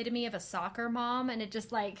the epitome of a soccer mom, and it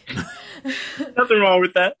just like nothing wrong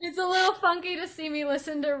with that. It's a little funky to see me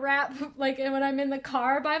listen to rap like when I'm in the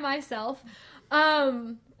car by myself.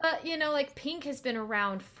 But like Pink has been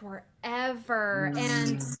around forever,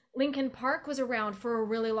 and Linkin Park was around for a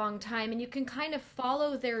really long time, and you can kind of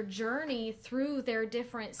follow their journey through their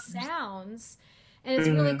different sounds, and it's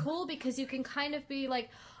really cool because you can kind of be like,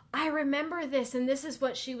 I remember this, and this is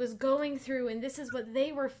what she was going through, and this is what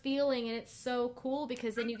they were feeling, and it's so cool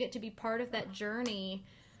because then you get to be part of that journey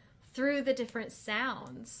through the different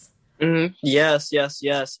sounds. Yes.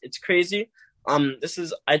 It's crazy.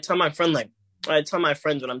 I tell my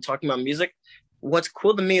friends when I'm talking about music, what's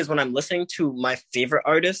cool to me is when I'm listening to my favorite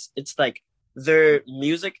artists, it's like their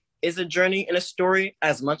music is a journey and a story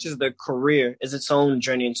as much as their career is its own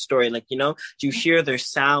journey and story. Like, you hear their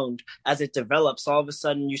sound as it develops. All of a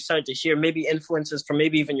sudden you start to hear maybe influences from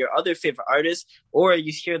maybe even your other favorite artists, or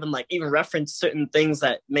you hear them like even reference certain things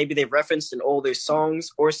that maybe they've referenced in older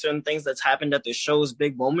songs, or certain things that's happened at their shows,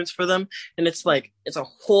 big moments for them. And it's like, it's a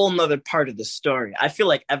whole nother part of the story. I feel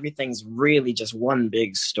like everything's really just one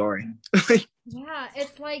big story. Yeah,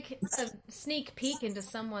 it's like a sneak peek into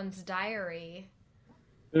someone's diary.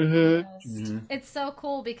 It's so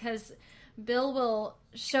cool because Bill will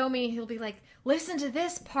show me, he'll be like, listen to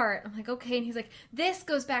this part. I'm like, okay. And he's like, this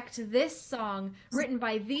goes back to this song written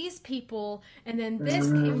by these people, and then this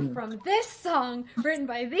came from this song written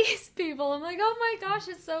by these people. I'm like, oh my gosh,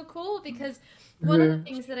 it's so cool, because one of the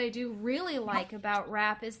things that I do really like about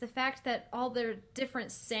rap is the fact that all their different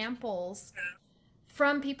samples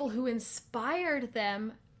from people who inspired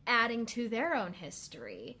them adding to their own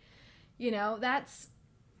history. That's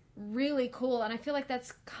really cool. And I feel like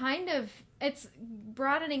that's it's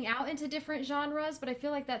broadening out into different genres, but I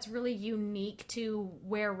feel like that's really unique to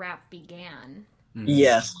where rap began.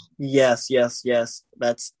 Yes.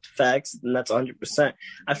 That's facts, and that's 100%.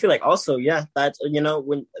 I feel like also, yeah, that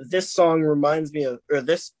when this song reminds me of, or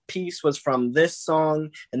this piece was from this song,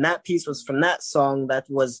 and that piece was from that song that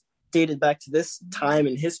was dated back to this time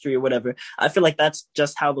in history or whatever. I feel like that's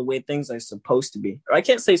just how the way things are supposed to be. Or I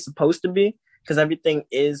can't say supposed to be, because everything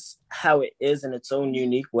is how it is in its own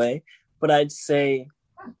unique way. But I'd say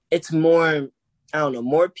it's more, I don't know,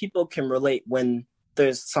 more people can relate when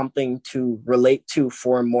there's something to relate to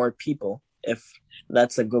for more people, if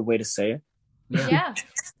that's a good way to say it. Yeah.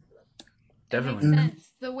 Definitely. Makes sense.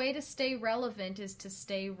 The way to stay relevant is to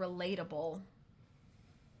stay relatable.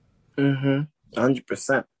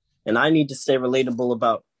 100%. And I need to stay relatable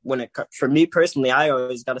about for me personally, I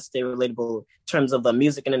always got to stay relatable in terms of the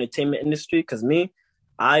music and entertainment industry, because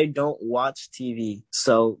I don't watch TV.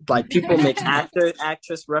 So like people make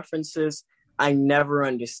actress references. I never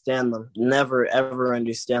understand them. Never, ever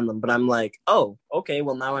understand them. But I'm like, oh, okay,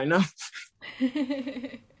 well, now I know.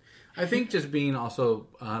 I think just being also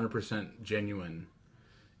 100% genuine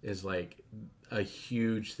is like a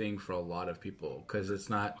huge thing for a lot of people, because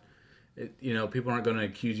it's not, people aren't going to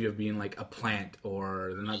accuse you of being like a plant,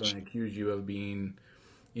 or they're not going to accuse you of being,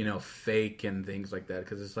 fake and things like that.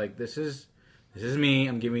 Because it's like, this is me.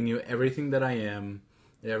 I'm giving you everything that I am,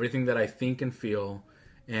 everything that I think and feel.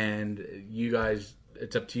 And you guys,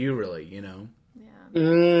 it's up to you, really,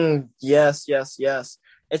 Yeah. Yes.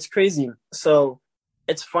 It's crazy. So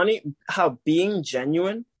it's funny how being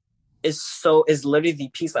genuine is literally the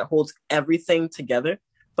piece that holds everything together.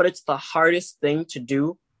 But it's the hardest thing to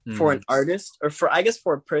do for an artist, or for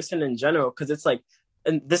a person in general. Because it's like,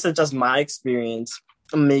 and this is just my experience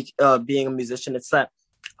being a musician. It's that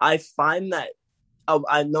I find that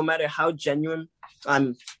no matter how genuine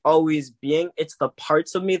I'm always being, it's the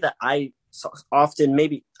parts of me that I often,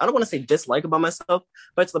 maybe, I don't want to say dislike about myself,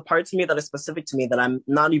 but it's the parts of me that are specific to me that I'm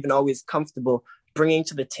not even always comfortable bringing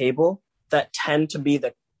to the table, that tend to be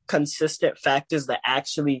the consistent factors that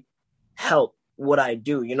actually help what I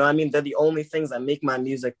do. You know what I mean? They're the only things that make my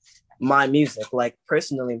music. Like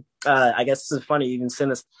personally, I guess this is funny even saying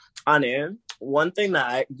this on air. One thing that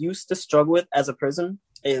I used to struggle with as a person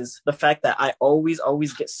is the fact that I always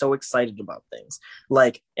get so excited about things.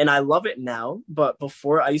 Like, and I love it now, but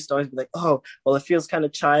before I used to always be like, oh, well, it feels kind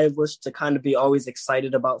of childish to kind of be always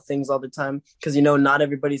excited about things all the time. Because, not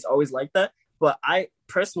everybody's always like that. But I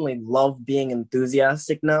personally love being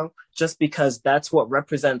enthusiastic now, just because that's what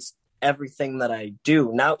represents everything that I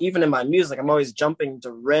do. Now, even in my music, I'm always jumping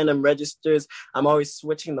to random registers. I'm always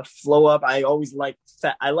switching the flow up. I always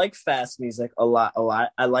I like fast music a lot.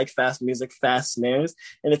 I like fast music, fast snares.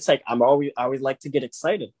 And it's like, I always like to get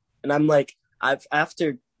excited. And I'm like,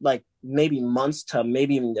 after like maybe months to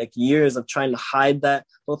maybe even like years of trying to hide that,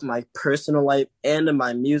 both in my personal life and in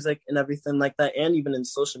my music and everything like that, and even in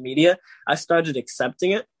social media, I started accepting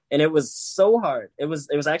it. And it was so hard. It was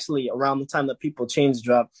actually around the time that People Change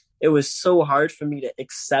dropped. It was so hard for me to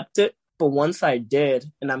accept it. But once I did,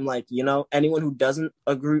 and I'm like, anyone who doesn't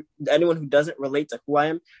relate to who I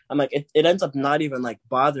am, I'm like, it ends up not even like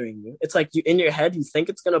bothering you. It's like you in your head, you think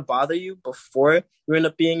it's going to bother you before you end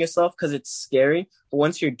up being yourself, because it's scary. But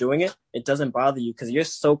once you're doing it, it doesn't bother you, because you're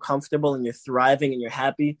so comfortable and you're thriving and you're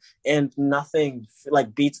happy. And nothing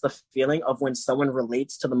like beats the feeling of when someone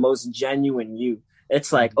relates to the most genuine you.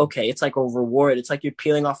 It's like, okay, it's like a reward. It's like you're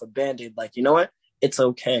peeling off a Band-Aid. Like, you know what? It's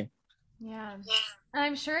okay. Yeah. And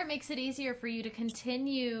I'm sure it makes it easier for you to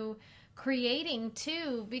continue creating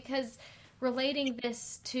too, because relating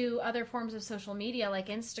this to other forms of social media like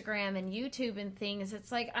Instagram and YouTube and things,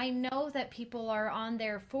 it's like, I know that people are on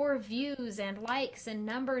there for views and likes and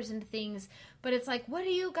numbers and things, but it's like, what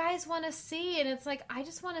do you guys want to see? And it's like, I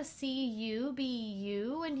just want to see you be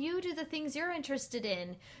you, and you do the things you're interested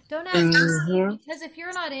in. Don't ask me, because if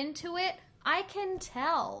you're not into it, I can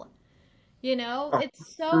tell.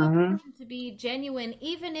 It's so important to be genuine,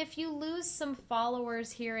 even if you lose some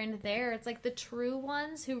followers here and there. It's like the true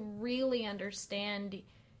ones who really understand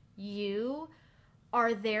you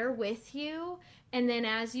are there with you. And then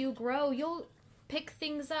as you grow, you'll pick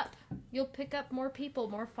things up. You'll pick up more people,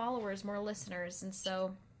 more followers, more listeners. And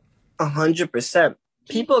so 100%.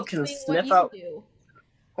 People can sniff out.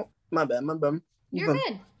 Oh, my bad. You're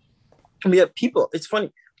good. Yeah, it's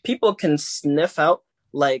funny. People can sniff out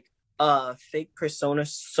like fake persona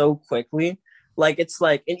so quickly. Like, it's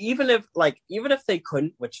like, and even if they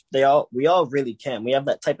couldn't, which we all really can, we have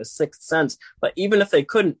that type of sixth sense, but even if they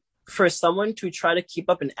couldn't, for someone to try to keep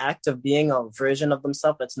up an act of being a version of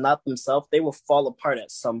themselves that's not themselves, they will fall apart at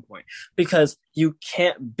some point, because you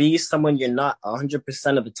can't be someone you're not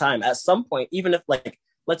 100% of the time. At some point, even if, like,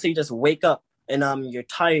 let's say you just wake up and you're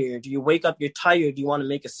tired, you want to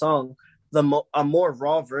make a song, a more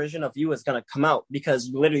raw version of you is going to come out, because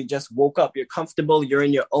you literally just woke up, you're comfortable, you're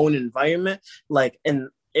in your own environment. Like, and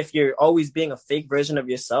if you're always being a fake version of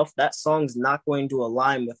yourself, that song's not going to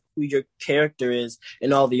align with who your character is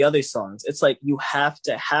in all the other songs. It's like you have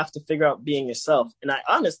to figure out being yourself. And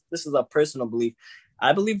this is a personal belief.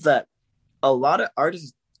 I believe that a lot of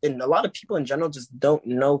artists and a lot of people in general just don't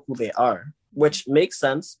know who they are, which makes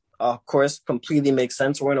sense. Of course, completely makes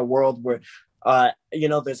sense. We're in a world where,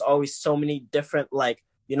 there's always so many different,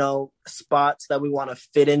 spots that we want to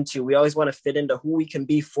fit into. We always want to fit into who we can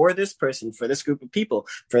be for this person, for this group of people,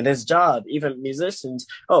 for this job. Even musicians,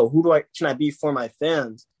 can I be for my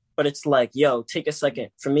fans? But it's like, take a second.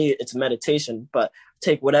 For me, it's meditation, but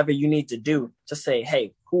take whatever you need to do to say,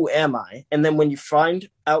 hey, who am I? And then when you find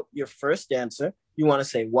out your first answer, you want to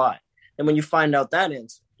say why. And when you find out that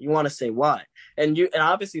answer, you want to say why. And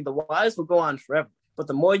obviously the whys will go on forever. But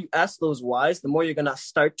the more you ask those whys, the more you're going to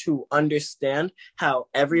start to understand how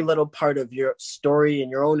every little part of your story and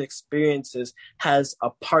your own experiences has a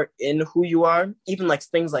part in who you are. Even like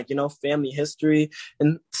things like, family history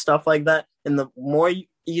and stuff like that. And the more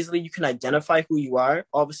easily you can identify who you are,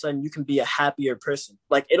 all of a sudden you can be a happier person.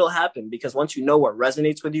 Like, it'll happen, because once you know what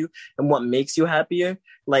resonates with you and what makes you happier,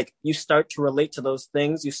 like, you start to relate to those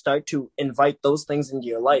things. You start to invite those things into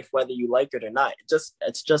your life, whether you like it or not.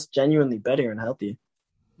 It's just genuinely better and healthier.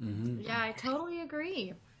 Mm-hmm. Yeah, I totally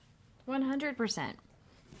agree. 100%.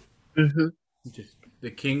 Mm-hmm. Just the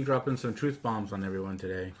king dropping some truth bombs on everyone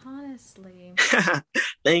today. Honestly.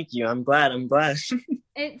 Thank you. I'm glad.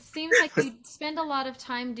 It seems like you spend a lot of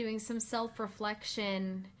time doing some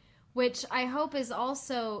self-reflection, which I hope is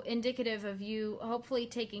also indicative of you hopefully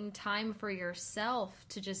taking time for yourself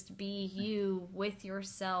to just be you with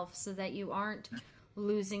yourself, so that you aren't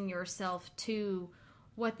losing yourself to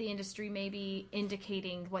what the industry may be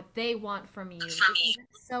indicating, what they want from you.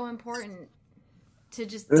 It's so important to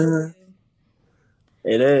just be you.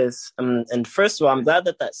 It is. And first of all, I'm glad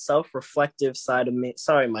that self-reflective side of me.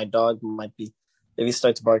 Sorry, my dog might be, if he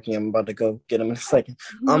starts barking, I'm about to go get him in a second.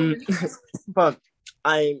 But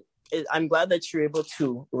I'm glad that you're able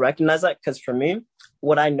to recognize that, because for me,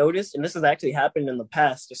 what I noticed, and this has actually happened in the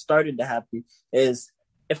past, it started to happen, is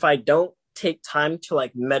if I don't take time to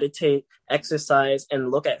like meditate, exercise, and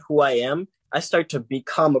look at who I am, I start to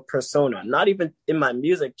become a persona. Not even in my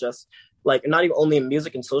music, just like not even only in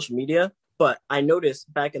music and social media, but I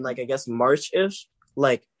noticed back in March-ish,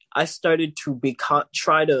 like I started to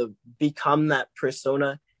try to become that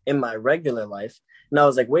persona in my regular life. And I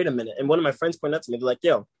was like, wait a minute. And one of my friends pointed out to me, they're like,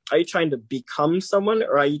 yo, are you trying to become someone,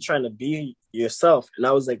 or are you trying to be yourself? And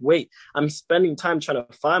I was like, wait, I'm spending time trying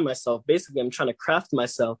to find myself. Basically, I'm trying to craft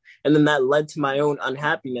myself. And then that led to my own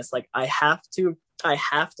unhappiness. Like, I have to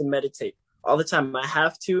meditate all the time. I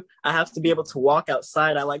have to be able to walk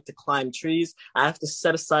outside. I like to climb trees. I have to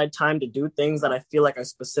set aside time to do things that I feel like are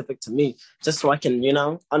specific to me, just so I can,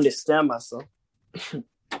 understand myself.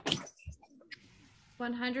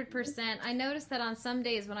 100%. I noticed that on some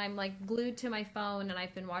days when I'm like glued to my phone and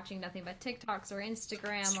I've been watching nothing but TikToks or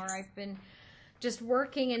Instagram, or I've been just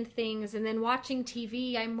working and things and then watching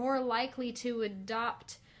TV, I'm more likely to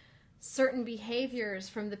adopt certain behaviors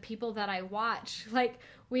from the people that I watch. Like,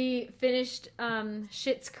 we finished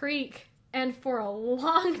Schitt's Creek, and for a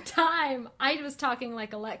long time I was talking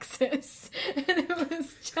like Alexis, and it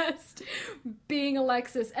was just being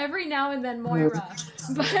Alexis. Every now and then Moira,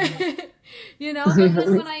 but but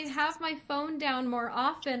then when I have my phone down more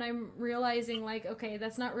often, I'm realizing like, okay,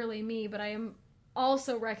 that's not really me, but I am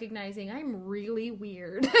also recognizing I'm really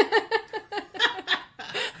weird.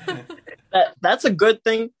 That's a good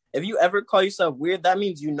thing. If you ever call yourself weird, that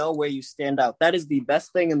means you know where you stand out. That is the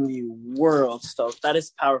best thing in the world. So that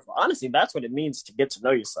is powerful. Honestly, that's what it means to get to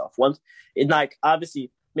know yourself.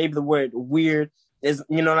 Obviously, maybe the word weird is,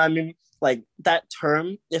 you know what I mean? Like, that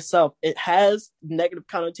term itself, it has negative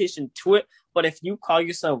connotation to it. But if you call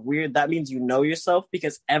yourself weird, that means you know yourself,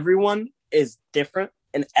 because everyone is different,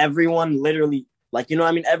 and everyone literally,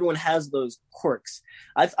 everyone has those quirks.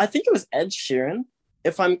 I think it was Ed Sheeran,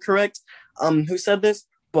 if I'm correct, who said this.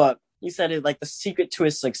 But he said it like the secret to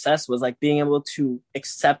his success was like being able to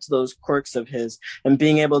accept those quirks of his and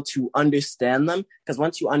being able to understand them. Because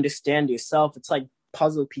once you understand yourself, it's like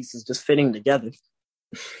puzzle pieces just fitting together.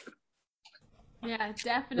 Yeah,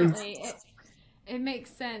 definitely. It makes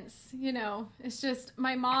sense. You know, it's just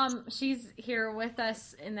my mom, she's here with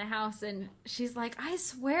us in the house and she's like, I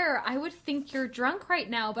swear I would think you're drunk right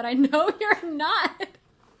now, but I know you're not.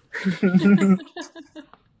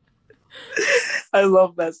 I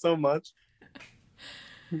love that so much.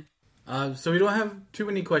 So we don't have too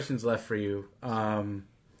many questions left for you. I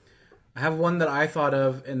have one that I thought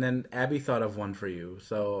of, and then Abby thought of one for you.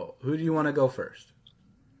 So who do you want to go first?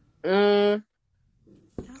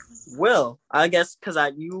 Will, I guess because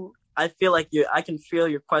I feel like I can feel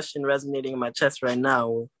your question resonating in my chest right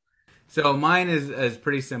now. So mine is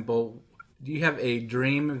pretty simple. Do you have a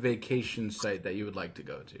dream vacation site that you would like to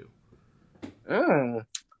go to?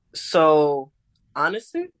 So,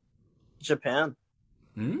 honestly, Japan.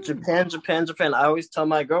 Japan. I always tell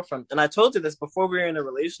my girlfriend, and I told her this before we were in a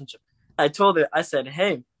relationship. I told her, I said,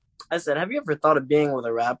 have you ever thought of being with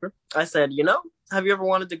a rapper? I said, have you ever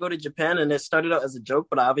wanted to go to Japan? And it started out as a joke,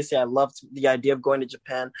 but obviously I loved the idea of going to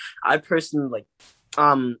Japan. I personally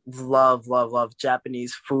love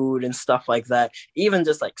Japanese food and stuff like that. Even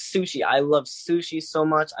just like sushi. I love sushi so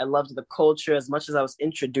much. I loved the culture as much as I was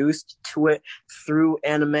introduced to it through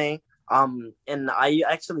anime. And I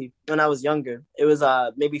actually, when I was younger, it was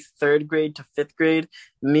maybe 3rd grade to 5th grade,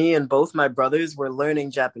 me and both my brothers were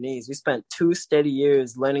learning Japanese. We spent 2 steady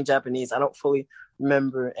years learning Japanese. I don't fully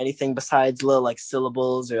remember anything besides little like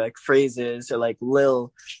syllables or like phrases or like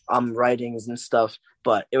little writings and stuff,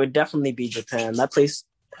 but it would definitely be Japan. That place,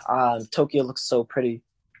 Tokyo, looks so pretty.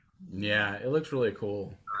 Yeah, it looks really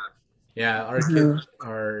cool. Yeah, our kids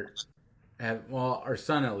our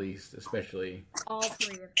son at least, especially. All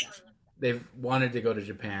 3 of them. They've wanted to go to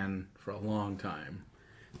Japan for a long time.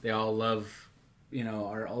 They all love,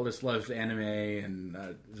 our oldest loves anime and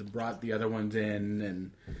brought the other ones in,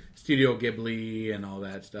 and Studio Ghibli and all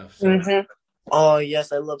that stuff. So. Mm-hmm. Oh,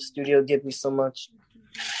 yes, I love Studio Ghibli so much.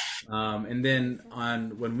 And then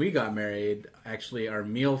when we got married, actually our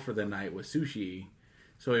meal for the night was sushi.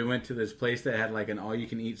 So we went to this place that had like an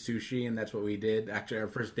all-you-can-eat sushi, and that's what we did. Actually, our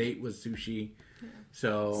first date was sushi.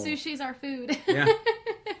 So sushi's our food. Yeah.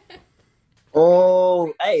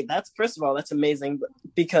 Oh, hey, first of all, that's amazing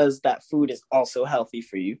because that food is also healthy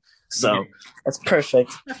for you. So that's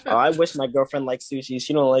perfect. Oh, I wish my girlfriend liked sushi.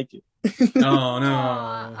 She don't like it. Oh,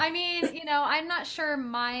 no. I mean, I'm not sure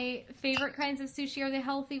my favorite kinds of sushi are the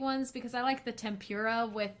healthy ones because I like the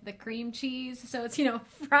tempura with the cream cheese. So it's,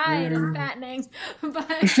 fried and fattening, but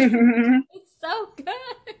it's so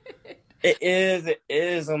good. It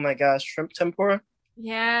is. Oh my gosh. Shrimp tempura?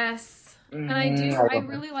 Yes. And I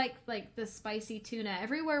really like the spicy tuna.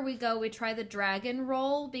 Everywhere we go, we try the dragon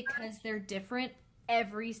roll because they're different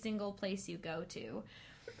every single place you go to.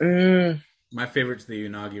 My favorite's the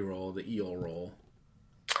unagi roll, the eel roll.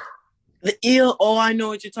 The eel? Oh, I know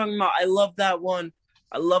what you're talking about. I love that one.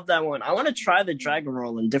 I want to try the dragon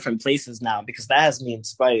roll in different places now because that has me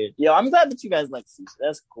inspired. Yo, I'm glad that you guys like sushi.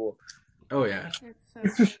 That's cool. Oh, yeah.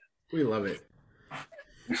 So we love it.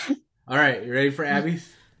 All right, you ready for Abby's?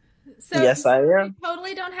 So yes, I am. You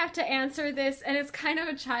totally don't have to answer this, and it's kind of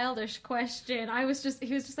a childish question. He was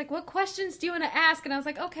just like, what questions do you want to ask? And I was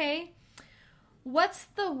like, okay, what's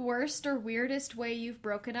the worst or weirdest way you've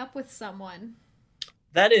broken up with someone?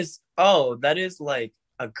 That is like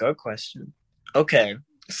a good question. Okay,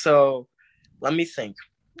 so let me think.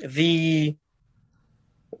 The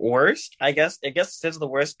worst, I guess it's the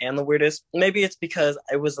worst and the weirdest. Maybe it's because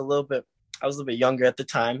I was a little bit younger at the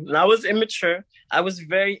time, and I was immature. I was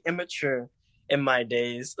very immature in my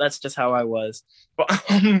days. That's just how I was. But,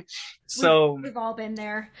 so we've all been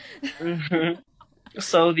there.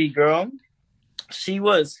 So the girl, we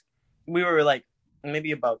were like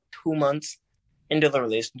maybe about 2 months into the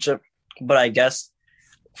relationship, but I guess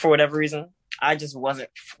for whatever reason, I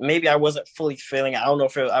wasn't fully feeling it. I don't know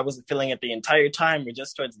if I wasn't feeling it the entire time or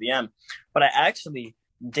just towards the end, but I actually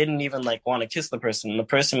didn't even want to kiss the person. The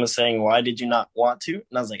person was saying, why did you not want to?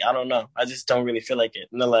 And I was like, I don't know. I just don't really feel like it.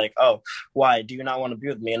 And they're like, oh, why? Do you not want to be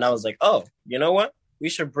with me? And I was like, oh, you know what? We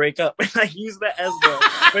should break up. And I used that as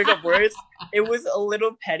the breakup words. It was a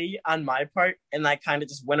little petty on my part. And I kind of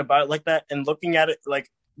just went about it like that. And looking at it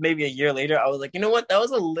maybe a year later, I was like, you know what? That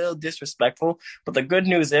was a little disrespectful. But the good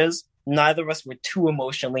news is neither of us were too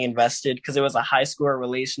emotionally invested because it was a high school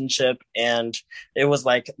relationship. And it was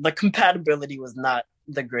the compatibility was not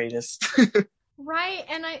the greatest. Right.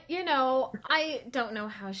 And I don't know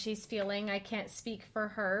how she's feeling. I can't speak for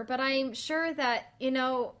her, but I'm sure that,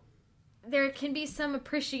 there can be some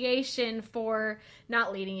appreciation for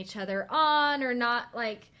not leading each other on or not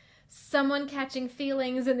someone catching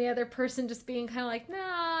feelings and the other person just being kind of like,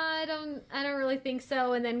 nah, I don't really think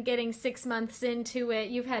so. And then getting 6 months into it,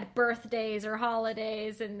 you've had birthdays or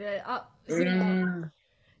holidays, and I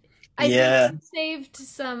think you saved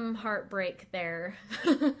some heartbreak there.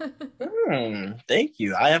 Thank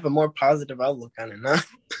you. I have a more positive outlook on it now.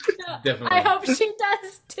 Definitely. I hope she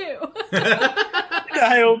does too.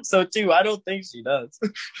 I hope so too. I don't think she does.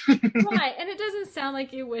 Right, and it doesn't sound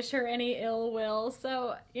like you wish her any ill will,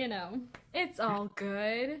 so, it's all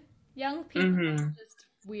good. Young people are just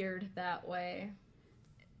weird that way.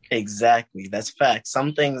 Exactly. That's fact.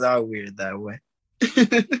 Some things are weird that way.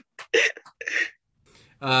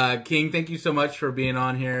 King, thank you so much for being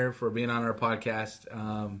on here, for being on our podcast.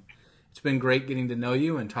 It's been great getting to know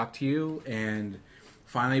you and talk to you, and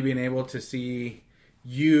finally being able to see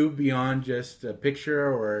you beyond just a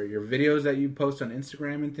picture or your videos that you post on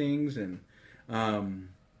Instagram and things. And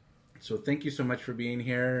so thank you so much for being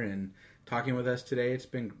here and talking with us today. It's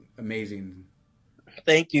been amazing.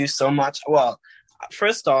 Thank you so much. Well,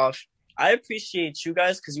 first off, I appreciate you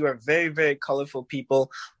guys because you are very, very colorful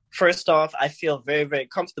people. First off, I feel very, very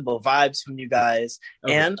comfortable vibes from you guys.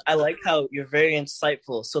 Okay. And I like how you're very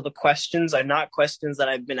insightful. So the questions are not questions that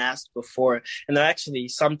I've been asked before. And they're actually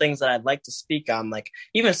some things that I'd like to speak on. Like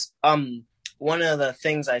even one of the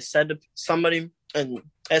things I said to somebody, and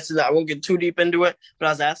I won't get too deep into it, but I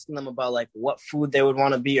was asking them about like what food they would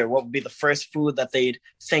want to be, or what would be the first food that they'd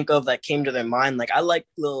think of that came to their mind. Like I like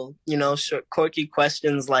little, short, quirky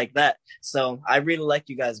questions like that. So I really like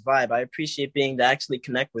you guys' vibe. I appreciate being to actually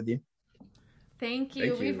connect with you. Thank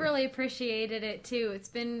you. We've really appreciated it too. It's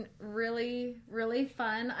been really, really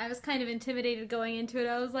fun. I was kind of intimidated going into it.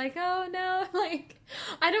 I was like, oh no,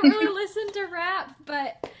 I don't really listen to rap,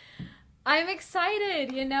 but I'm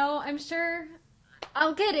excited, I'm sure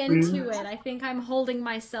I'll get into it. I think I'm holding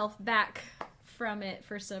myself back from it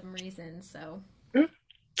for some reason, so.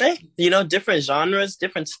 Hey, different genres,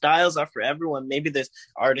 different styles are for everyone. Maybe there's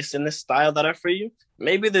artists in this style that are for you.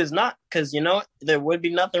 Maybe there's not, because, there would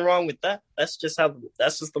be nothing wrong with that. That's just the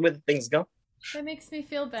way that things go. That makes me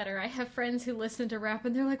feel better. I have friends who listen to rap,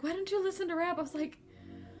 and they're like, why don't you listen to rap? I was like,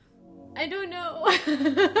 I don't know.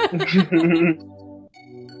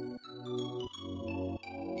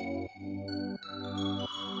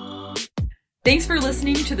 Thanks for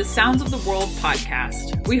listening to the Sounds of the World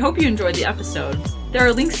podcast. We hope you enjoyed the episode. There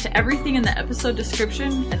are links to everything in the episode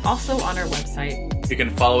description and also on our website. You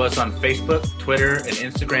can follow us on Facebook, Twitter, and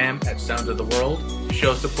Instagram at Sounds of the World. To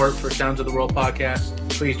show support for Sounds of the World podcast,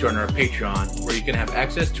 please join our Patreon, where you can have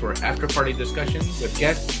access to our after-party discussions with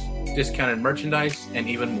guests, discounted merchandise, and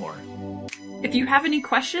even more. If you have any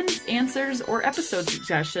questions, answers, or episode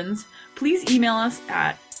suggestions, please email us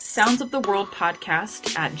at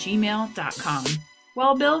soundsoftheworldpodcast@gmail.com.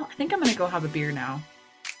 Well, Bill, I think I'm going to go have a beer now.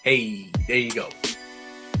 Hey, there you go.